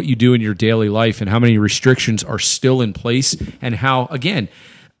about just what you do in your daily life and how many restrictions are still in place, and how again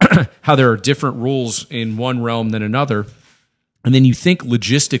how there are different rules in one realm than another, and then you think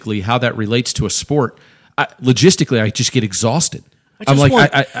logistically how that relates to a sport. Logistically, I just get exhausted.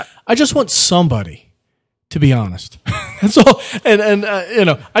 I just want somebody to be honest. That's all. And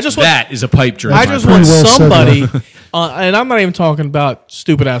I just want that is a pipe dream. I just my want friend. somebody, and I'm not even talking about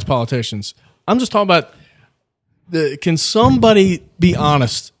stupid ass politicians. I'm just talking about can somebody be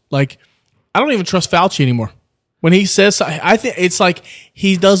honest? Like, I don't even trust Fauci anymore. When he says, I think it's like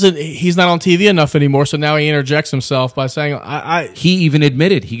he's not on TV enough anymore. So now he interjects himself by saying, He even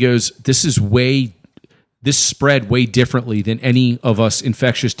admitted, he goes, this spread way differently than any of us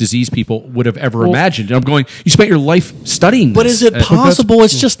infectious disease people would have ever imagined. And I'm going, you spent your life studying this. But is it possible?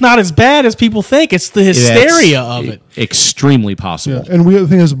 It's just not as bad as people think. It's the hysteria of it. Extremely possible. Yeah. And the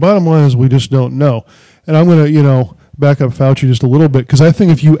thing is, the bottom line is we just don't know. And I'm going to, back up Fauci just a little bit, because I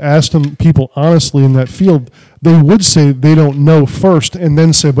think if you asked people honestly in that field, they would say they don't know first and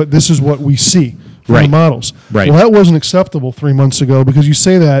then say, but this is what we see from the models. Right. Well, that wasn't acceptable 3 months ago, because you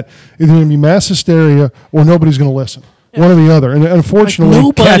say that, either going to be mass hysteria or nobody's going to listen. One or the other. And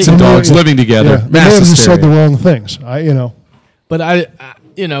unfortunately, cats and dogs living together. They may have just said the wrong things. But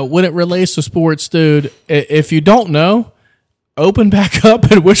when it relates to sports, dude, if you don't know, open back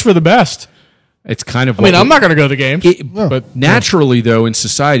up and wish for the best. It's kind of. I'm not going to go to the games, but naturally, though, in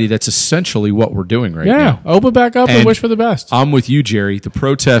society, that's essentially what we're doing right now. Yeah, open back up and wish for the best. I'm with you, Jerry. The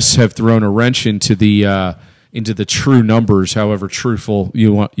protests have thrown a wrench into the true numbers, however truthful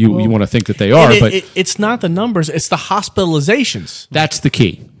you want to think that they are. But it's not the numbers; it's the hospitalizations. That's the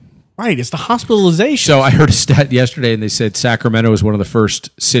key. Right, it's the hospitalization. So I heard a stat yesterday, and they said Sacramento is one of the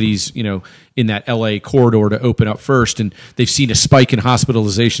first cities, in that LA corridor to open up first, and they've seen a spike in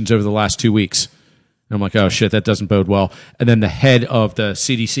hospitalizations over the last 2 weeks. And I'm like, oh shit, that doesn't bode well. And then the head of the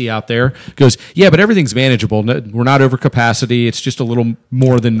CDC out there goes, yeah, but everything's manageable. We're not over capacity. It's just a little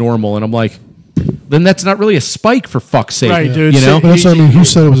more than normal. And I'm like, then that's not really a spike, for fuck's sake. Right, dude. But that's what I mean. Who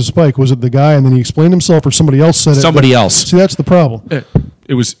said it was a spike? Was it the guy, and then he explained himself, or somebody else said it? Somebody else. See, that's the problem.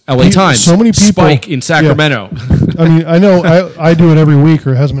 It was LA Times. So many people, spike in Sacramento. Yeah. I mean, I know I do it every week,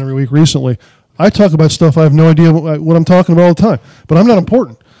 or it has been every week recently. I talk about stuff I have no idea what I'm talking about all the time, but I'm not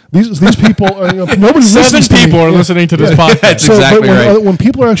important. These people, nobody listens to me. 7 people are listening to this podcast. That's exactly right. When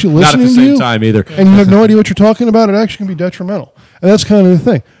people are actually Not at listening the to same you, time either. and you have no idea what you're talking about, it actually can be detrimental. And that's kind of the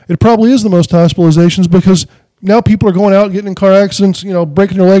thing. It probably is the most hospitalizations, because now people are going out, getting in car accidents,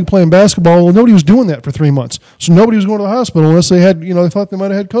 breaking their leg playing basketball. Well, nobody was doing that for 3 months. So nobody was going to the hospital unless they had, they thought they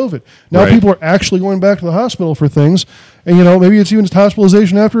might have had COVID. Now people are actually going back to the hospital for things. And, maybe it's even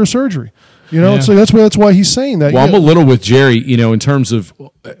hospitalization after a surgery. It's like, that's why he's saying that. Well, I'm a little with Jerry, in terms of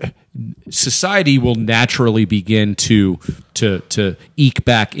society will naturally begin to eke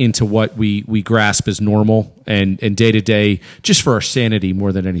back into what we grasp as normal and day to day, just for our sanity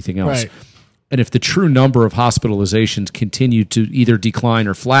more than anything else. Right. And if the true number of hospitalizations continue to either decline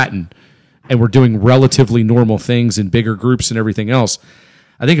or flatten, and we're doing relatively normal things in bigger groups and everything else,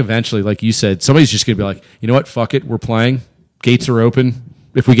 I think eventually, like you said, somebody's just going to be like, you know what, fuck it, we're playing, gates are open,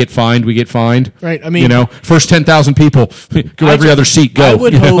 If we get fined, we get fined. Right, I mean- first 10,000 people, go every other seat, go. I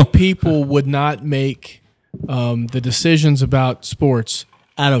would hope people would not make the decisions about sports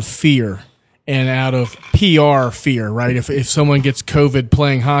out of fear and out of PR fear, right? If someone gets COVID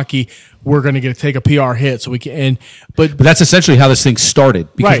playing hockey, we're going to take a PR hit, so we can. But But that's essentially how this thing started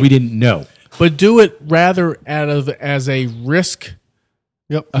because Right. we didn't know. but do it rather as a risk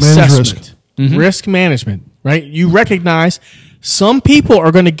Yep. Manage risk. assessment, risk management, right? You recognize some people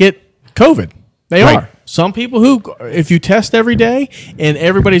are going to get COVID. They Right. are. Some people who, if you test every day and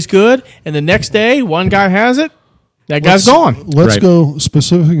everybody's good, and the next day one guy has it, that guy's gone. Let's Right. go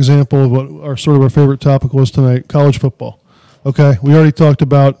specific example of what our favorite topic was tonight, college football. Okay, we already talked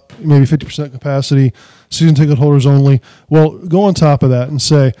about maybe 50% capacity, season ticket holders only. Well, go on top of that and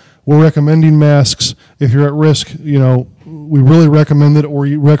say we're recommending masks. If you're at risk, we really recommend it, or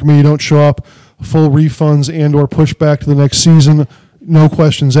you recommend you don't show up. Full refunds and or push back to the next season. No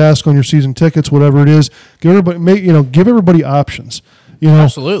questions asked on your season tickets, whatever it is. Give everybody options.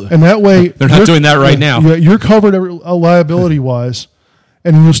 Absolutely. And that way They're not you're- doing that right now. You're covered liability wise,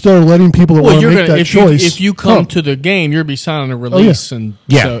 and you'll start letting people that Well, want to you're make gonna that if choice. you come to the game, you'll be signing a release, and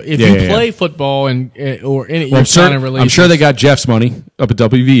Yeah. so if Yeah, you yeah, play football or Well, you're signing releases. I'm sure they got Jeff's money up at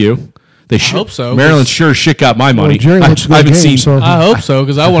WVU. They should. hope so, Maryland sure as shit got my money. Jerry wants to go I to haven't games, seen. so I hope so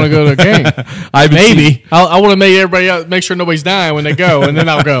because I want to go to a game. I haven't seen- Maybe I want to make everybody else, make sure nobody's dying when they go, and then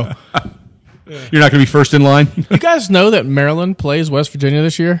I'll go. You're not going to be first in line. You guys know that Maryland plays West Virginia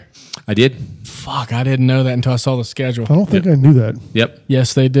this year? I did. Fuck, I didn't know that until I saw the schedule. I don't think I knew that. Yep.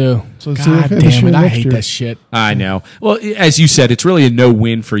 Yes, they do. So it's God okay this damn year, it, I next hate year. that shit. I know. Well, as you said, it's really a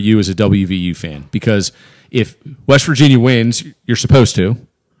no-win for you as a WVU fan because if West Virginia wins, you're supposed to.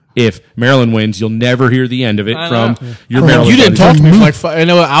 If Maryland wins, you'll never hear the end of it I from know. your Well, Maryland. You didn't buddies. talk to me for like I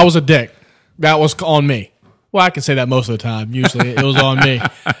know I was a dick. That was on me. Well, I can say that most of the time. Usually, it was on me.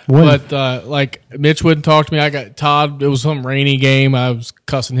 When? But like Mitch wouldn't talk to me. I got Todd. It was some rainy game. I was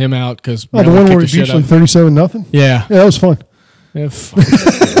cussing him out because Oh, the one where we beat you like 37-0. Yeah, Yeah, that was fun. in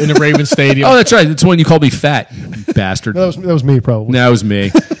the Ravens Stadium. Oh, that's right. That's when you called me fat, you bastard. That was me probably. No, it was me.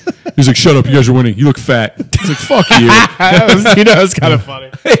 He's like, "Shut up! You guys are winning. You look fat." He's like, "Fuck you." It's kind of funny.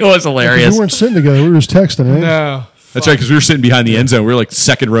 It was hilarious. We weren't sitting together. We were just texting. Eh? No. That's right, because we were sitting behind the end zone. We were like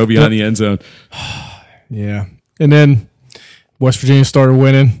second row behind the end zone. Yeah. And then West Virginia started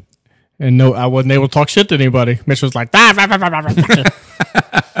winning, and no, I wasn't able to talk shit to anybody. Mitch was like, "Ah, rah, rah, rah, rah, rah."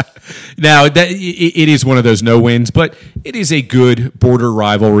 Now, it is one of those no wins, but it is a good border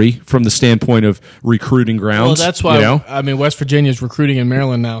rivalry from the standpoint of recruiting grounds. Well, that's why you know? I mean West Virginia is recruiting in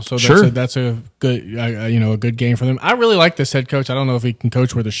Maryland now, so Sure. that's a good a good game for them. I really like this head coach. I don't know if he can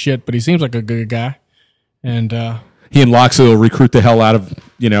coach worth a shit, but he seems like a good guy. And He and Loxley will recruit the hell out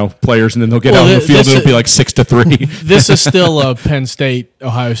of players, and then they'll get out on the field, and it'll be like 6-3. this is still a Penn State,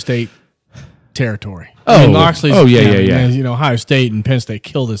 Ohio State territory. Oh. Loxley's, Oh, yeah. and, Ohio State and Penn State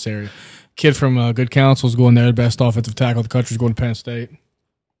kill this area. Kid from Good Counsel is going there. The best offensive tackle in the country is going to Penn State.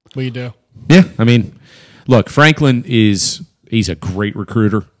 What do you do? Yeah, I mean, look, Franklin he's a great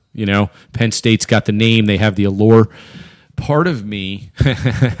recruiter. Penn State's got the name, they have the allure. Part of me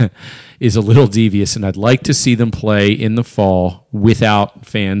is a little devious, and I'd like to see them play in the fall without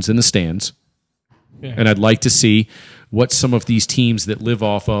fans in the stands. Yeah. And I'd like to see what some of these teams that live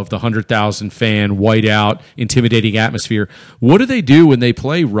off of the 100,000 fan, whiteout, intimidating atmosphere, what do they do when they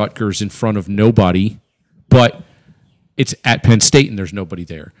play Rutgers in front of nobody, but it's at Penn State and there's nobody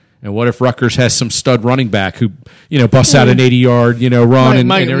there? And what if Rutgers has some stud running back who, busts out an 80-yard, run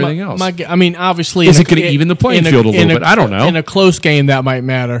and everything else? I mean, obviously, Is it going to even the playing field a little bit? I don't know. In a close game, that might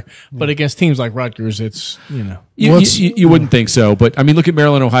matter, but against teams like Rutgers, it's You wouldn't think so, but I mean, look at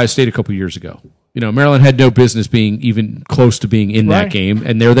Maryland, Ohio State a couple years ago. Maryland had no business being even close to being in that Right. game,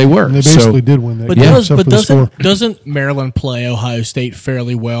 and there they were. And they basically did win that But game, except for the score. doesn't Maryland play Ohio State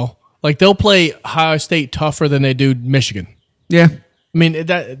fairly well? Like they'll play Ohio State tougher than they do Michigan. Yeah. I mean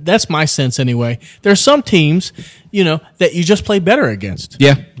that's my sense anyway. There's some teams, that you just play better against.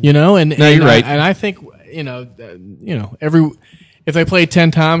 Yeah. And you're right. And I think if they play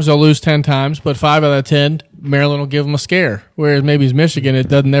 10 times, they'll lose 10 times, but 5 out of 10, Maryland will give them a scare. Whereas maybe it's Michigan, it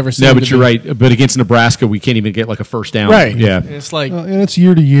doesn't ever seem. No, to but you're be. right. But against Nebraska, we can't even get like a first down. Right. Yeah. And it's like And it's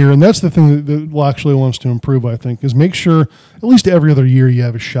year to year, and that's the thing that Loxley wants to improve. I think is make sure at least every other year you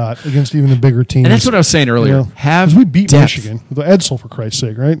have a shot against even the bigger teams. And that's what I was saying earlier. Have 'Cause we beat depth. Michigan with Edsel for Christ's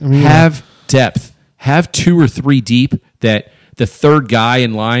sake, right? I mean, Have depth. Have 2 or 3 deep that the third guy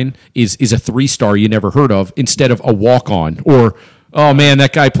in line is a 3-star you never heard of instead of a walk-on or oh man,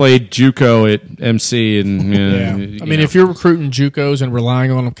 that guy played JUCO at MC, and Yeah. I mean, if you're recruiting JUCOs and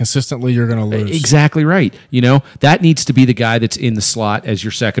relying on them consistently, you're going to lose. exactly right. That needs to be the guy that's in the slot as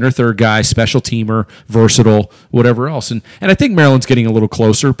your second or third guy, special teamer, versatile, whatever else. And I think Maryland's getting a little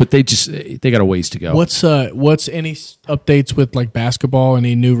closer, but they got a ways to go. What's any updates with like basketball?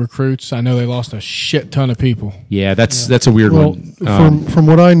 Any new recruits? I know they lost a shit ton of people. Yeah, that's a weird Well, one. from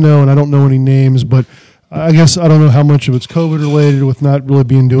what I know, and I don't know any names, but I guess I don't know how much of it's COVID related with not really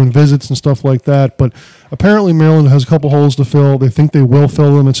doing visits and stuff like that. But apparently Maryland has a couple holes to fill. They think they will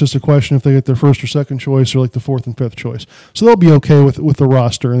fill them. It's just a question if they get their first or second choice or like the fourth and fifth choice. So they'll be okay with the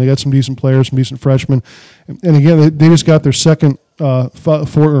roster, and they got some decent players, some decent freshmen. And again, they just got their second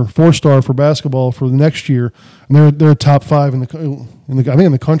four-star for basketball for the next year, and they're top five in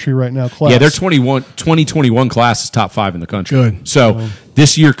the country right now. Class. Yeah, their 2021 class is top 5 in the country. Good. So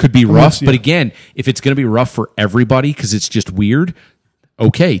this year could be rough, yeah. but again, if it's going to be rough for everybody because it's just weird,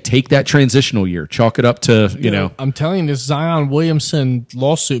 okay, take that transitional year, chalk it up to I'm telling you, this Zion Williamson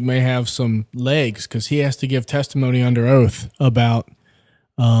lawsuit may have some legs because he has to give testimony under oath about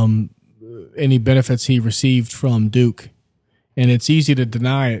any benefits he received from Duke. And it's easy to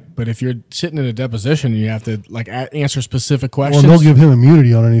deny it, but if you're sitting in a deposition, you have to answer specific questions. Well, they'll give him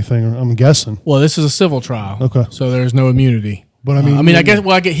immunity on anything, I'm guessing. Well, this is a civil trial, Okay. So there's no immunity. But I mean, I guess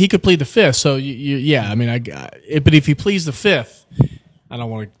he could plead the fifth. So but if he pleads the fifth, I don't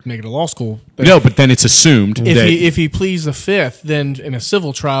want to make it a law school. But no, but then it's assumed that if he pleads the fifth, then in a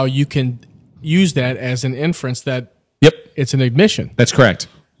civil trial, you can use that as an inference that it's an admission. That's correct.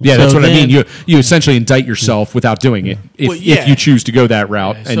 Yeah, So that's what I then- mean. You essentially indict yourself without doing it if you choose to go that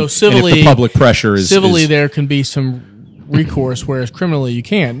route. Yeah. And, So civilly, and if the public pressure is civilly, there can be some recourse, whereas criminally you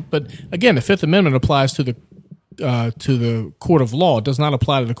can't. But again, the Fifth Amendment applies to the court of law. It does not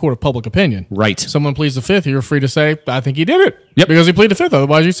apply to the court of public opinion. right. Someone pleads the fifth, you're free to say, "I think he did it." Yep. Because he pleaded the fifth.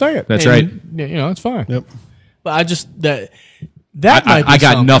 Otherwise, you say it. That's And, it's fine. Yep. But I just that might be I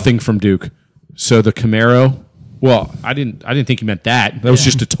got something. nothing from Duke. So the Camaro. Well, I didn't think he meant that. That was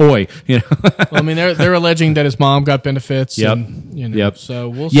just a toy. Well, I mean, they're alleging that his mom got benefits. Yep. And, Yep. So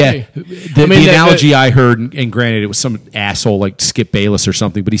we'll Yeah, see. the analogy I heard, and granted, it was some asshole like Skip Bayless or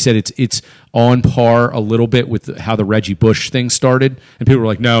something, but he said it's on par a little bit with how the Reggie Bush thing started, and people were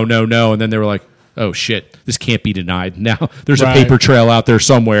like, no, and then they were like, oh shit, this can't be denied. Now there's a Right. paper trail out there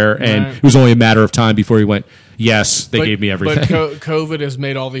somewhere, and Right. it was only a matter of time before he went, yes, they gave me everything. But COVID has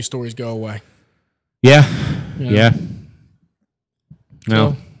made all these stories go away. Yeah.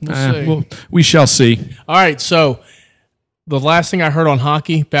 No, we'll see. we shall see. All right, so the last thing I heard on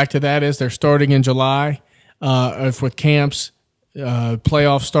hockey, back to that, is they're starting in July with camps.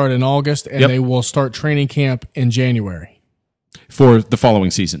 Playoffs start in August, and they will start training camp in January. For the following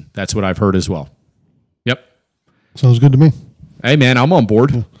season. That's what I've heard as well. Yep. Sounds good to me. Hey, man, I'm on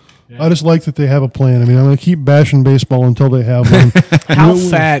board. I just like that they have a plan. I mean, I'm going to keep bashing baseball until they have one. How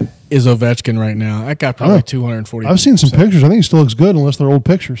fat is Ovechkin right now? That guy probably 240. I've seen some pictures. I think he still looks good, unless they're old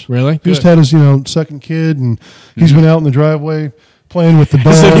pictures. Really? He just Good. had his second kid, and he's been out in the driveway playing with the dog.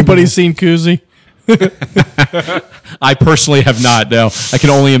 Has anybody seen Kuzi? I personally have not, no. I can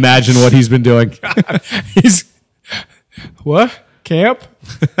only imagine what he's been doing. He's what? Camp?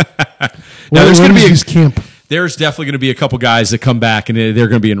 Now, there's going to be his camp. there's definitely going to be a couple guys that come back and they're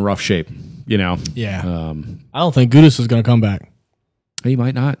going to be in rough shape. Yeah. Um, I don't think Gudis is going to come back. he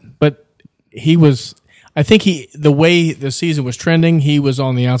might not. But he was. I think the way the season was trending, he was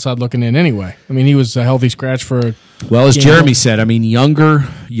on the outside looking in anyway. I mean, he was a healthy scratch for. Well, as Jeremy said, I mean, younger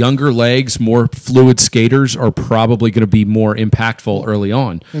legs, more fluid skaters are probably going to be more impactful early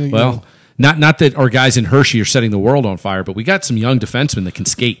on. Well, not that our guys in Hershey are setting the world on fire, but we got some young defensemen that can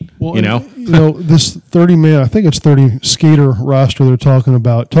skate. Well, and, this 30-man, I think it's 30 skater roster they're talking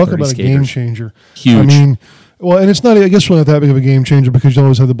about. Talk 30 about a skaters. game changer. Huge. I mean, well, and it's not, I guess, really not that big of a game changer because you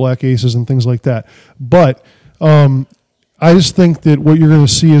always have the black aces and things like that. But I just think that what you're going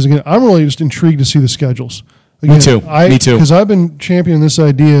to see is, again, I'm really just intrigued to see the schedules. Again, Me too. Because I've been championing this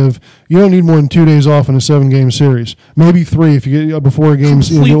idea of you don't need more than 2 days off in a 7-game series, maybe 3 if you get before a game's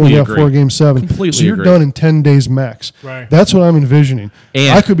Completely got agree. 4 game 7. Completely so you're agree. done in 10 days max. Right. That's what I'm envisioning.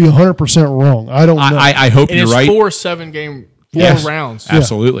 And- I could be 100% wrong. I don't know. I hope And you're it's right. 4 7-game Yes. rounds.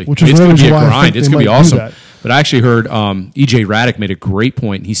 Absolutely. Which is It's going to be a why I think grind. they It's going to be might do awesome. that. But I actually heard EJ Raddick made a great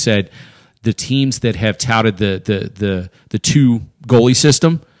point. He said the teams that have touted the 2 goalie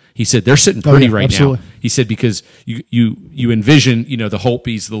system, he said they're sitting pretty right absolutely. now. He said because you envision, the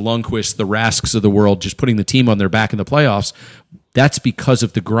Holtbys, the Lundqvists, the Rasks of the world just putting the team on their back in the playoffs. That's because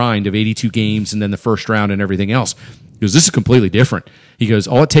of the grind of 82 games and then the first round and everything else. goes, this is completely different. He goes,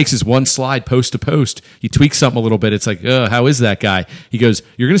 all it takes is one slide post to post. You tweak something a little bit. It's like, how is that guy? He goes,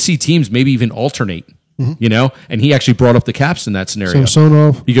 you're going to see teams maybe even alternate, you know? And he actually brought up the Caps in that scenario.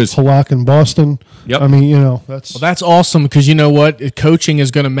 Samsonov, He goes, Halak in Boston. Yep. I mean, you know, that's That's awesome because you know what? Coaching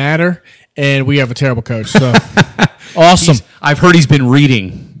is going to matter, and we have a terrible coach. So awesome. I've heard he's been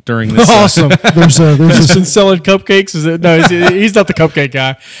reading during this. Awesome. there's He's been selling cupcakes. He's not the cupcake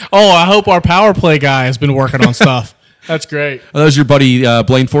guy. Oh, I hope our power play guy has been working on stuff. That's great. Oh, that was your buddy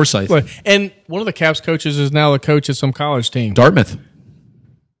Blaine Forsythe. And one of the Caps coaches is now the coach at some college team. Dartmouth.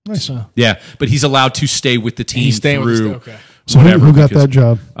 nice. Yeah, but he's allowed to stay with the team He's staying with through. the okay. So who got that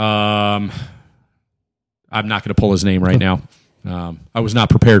job? I'm not going to pull his name right now. I was not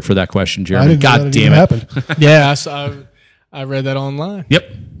prepared for that question, I Jeremy. didn't know God that it damn even it. happened. Yeah, I read that online.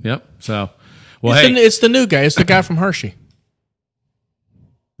 Yep. So, well, It's the new guy. It's the guy from Hershey.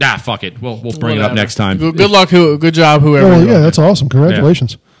 fuck it. We'll bring it up Whatever. next time. Good luck. Good job, whoever. Oh, well, you yeah, are. that's awesome.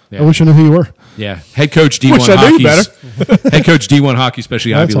 Congratulations. Yeah. I wish I knew who you were. Yeah, head coach D1 Wish I knew you hockey. Head coach D1 hockey,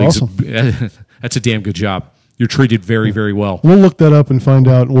 especially Ivy That's Leagues. That's a damn good job. You're treated very, very well. We'll look that up and find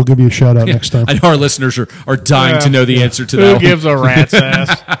out. We'll give you a shout out next time. I know our listeners are dying to know the answer to Who that. one. gives a rat's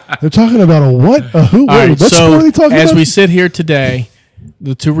ass? They're talking about a what? A who? All right, what sport so are they talking as about? we sit here today,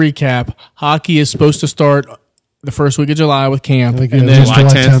 to recap, hockey is supposed to start the first week of July with camp, I think and it then was July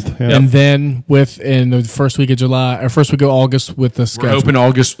 10th. Yeah. and then in the first week of July or first week of August with the We're schedule, open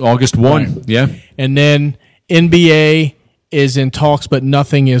August 1. Right. Yeah. and then NBA is in talks, but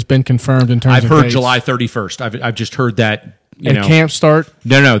nothing has been confirmed in terms. I've of heard dates. July 31st. I've just heard that, and camp start.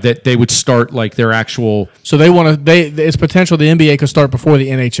 No, that they would start like their actual So they want to. It's potential the NBA could start before the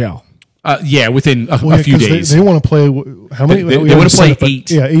NHL. within a Well, yeah, few 'cause days. They want to play how many? They we wanna haven't play said it, but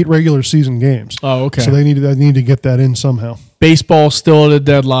 8. Yeah, 8 regular season games. Oh, okay. So they need to get that in somehow. Baseball's still at a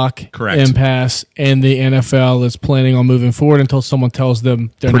deadlock, Correct. impasse, and the NFL is planning on moving forward until someone tells them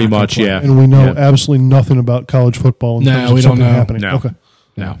they're Pretty not gonna much, play. yeah. And we know Yeah. absolutely nothing about college football in No, terms of we don't something know. happening. No. Okay.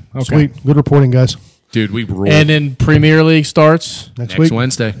 No. Okay. Sweet. Good reporting, guys. Dude, we rule And then Premier League starts. Next next week.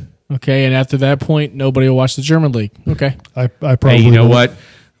 Wednesday. Okay, and after that point, nobody will watch the German league. Okay. I probably Hey, you know will. what?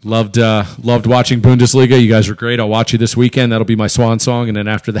 Loved watching Bundesliga. You guys are great. I'll watch you this weekend. That'll be my swan song, and then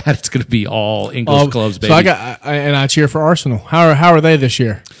after that, it's going to be all English clubs, baby. So I cheer for Arsenal. How are they this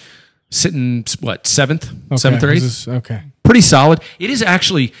year? Sitting seventh, Okay. seventh or eighth. Okay. Pretty solid. It is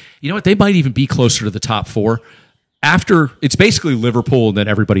actually. You know what? They might even be closer to the top 4. After it's basically Liverpool and then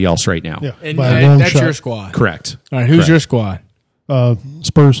everybody else right now. Yeah, And by a long that's shot. your squad. Correct. All right, who's Correct. your squad? Spurs,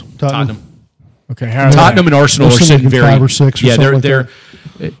 Tottenham. Tottenham. Okay, how are Tottenham and Arsenal are Arsenal sitting like very 5 or 6 or yeah, something they're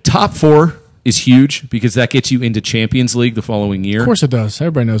like top 4 is huge because that gets you into Champions League the following year, Of course it does.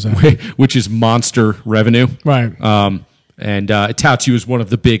 Everybody knows that. which is monster revenue. Right. And it touts you as one of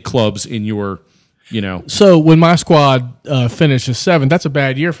the big clubs in your, So when my squad finishes 7th, that's a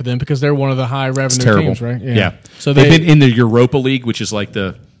bad year for them because they're one of the high revenue terrible. teams, right? Yeah. So they've been in the Europa League, which is like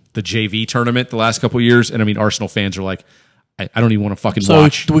the JV tournament the last couple of years. And I mean, Arsenal fans are like, I don't even want to fucking so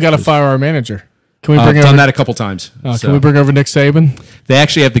watch. we got to fire our manager. Can we I've bring done over? that a couple times. Can So. we bring over Nick Saban? They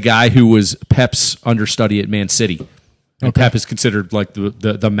actually have the guy who was Pep's understudy at Man City. And Okay. Pep is considered like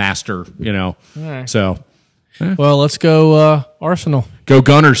the master, right. So Well, let's go Arsenal. go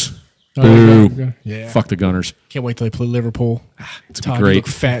Gunners. Oh, Boo. go. Yeah. Fuck the Gunners. Can't wait till they play Liverpool. It's Todd, you great. look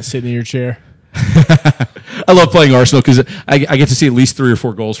fat sitting in your chair. I love playing Arsenal because I get to see at least 3 or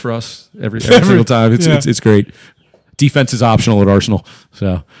 4 goals for us every single time. It's great. Defense is optional at Arsenal.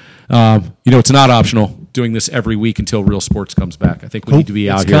 So, it's not optional doing this every week until Real Sports comes back. I think we need to be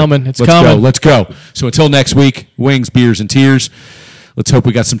out here. coming. It's Let's coming. Go. Let's go. So until next week, wings, beers, and tears. Let's hope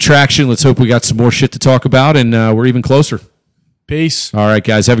we got some traction. Let's hope we got some more shit to talk about, and we're even closer. Peace. All right,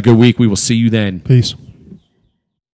 guys. Have a good week. We will see you then. Peace.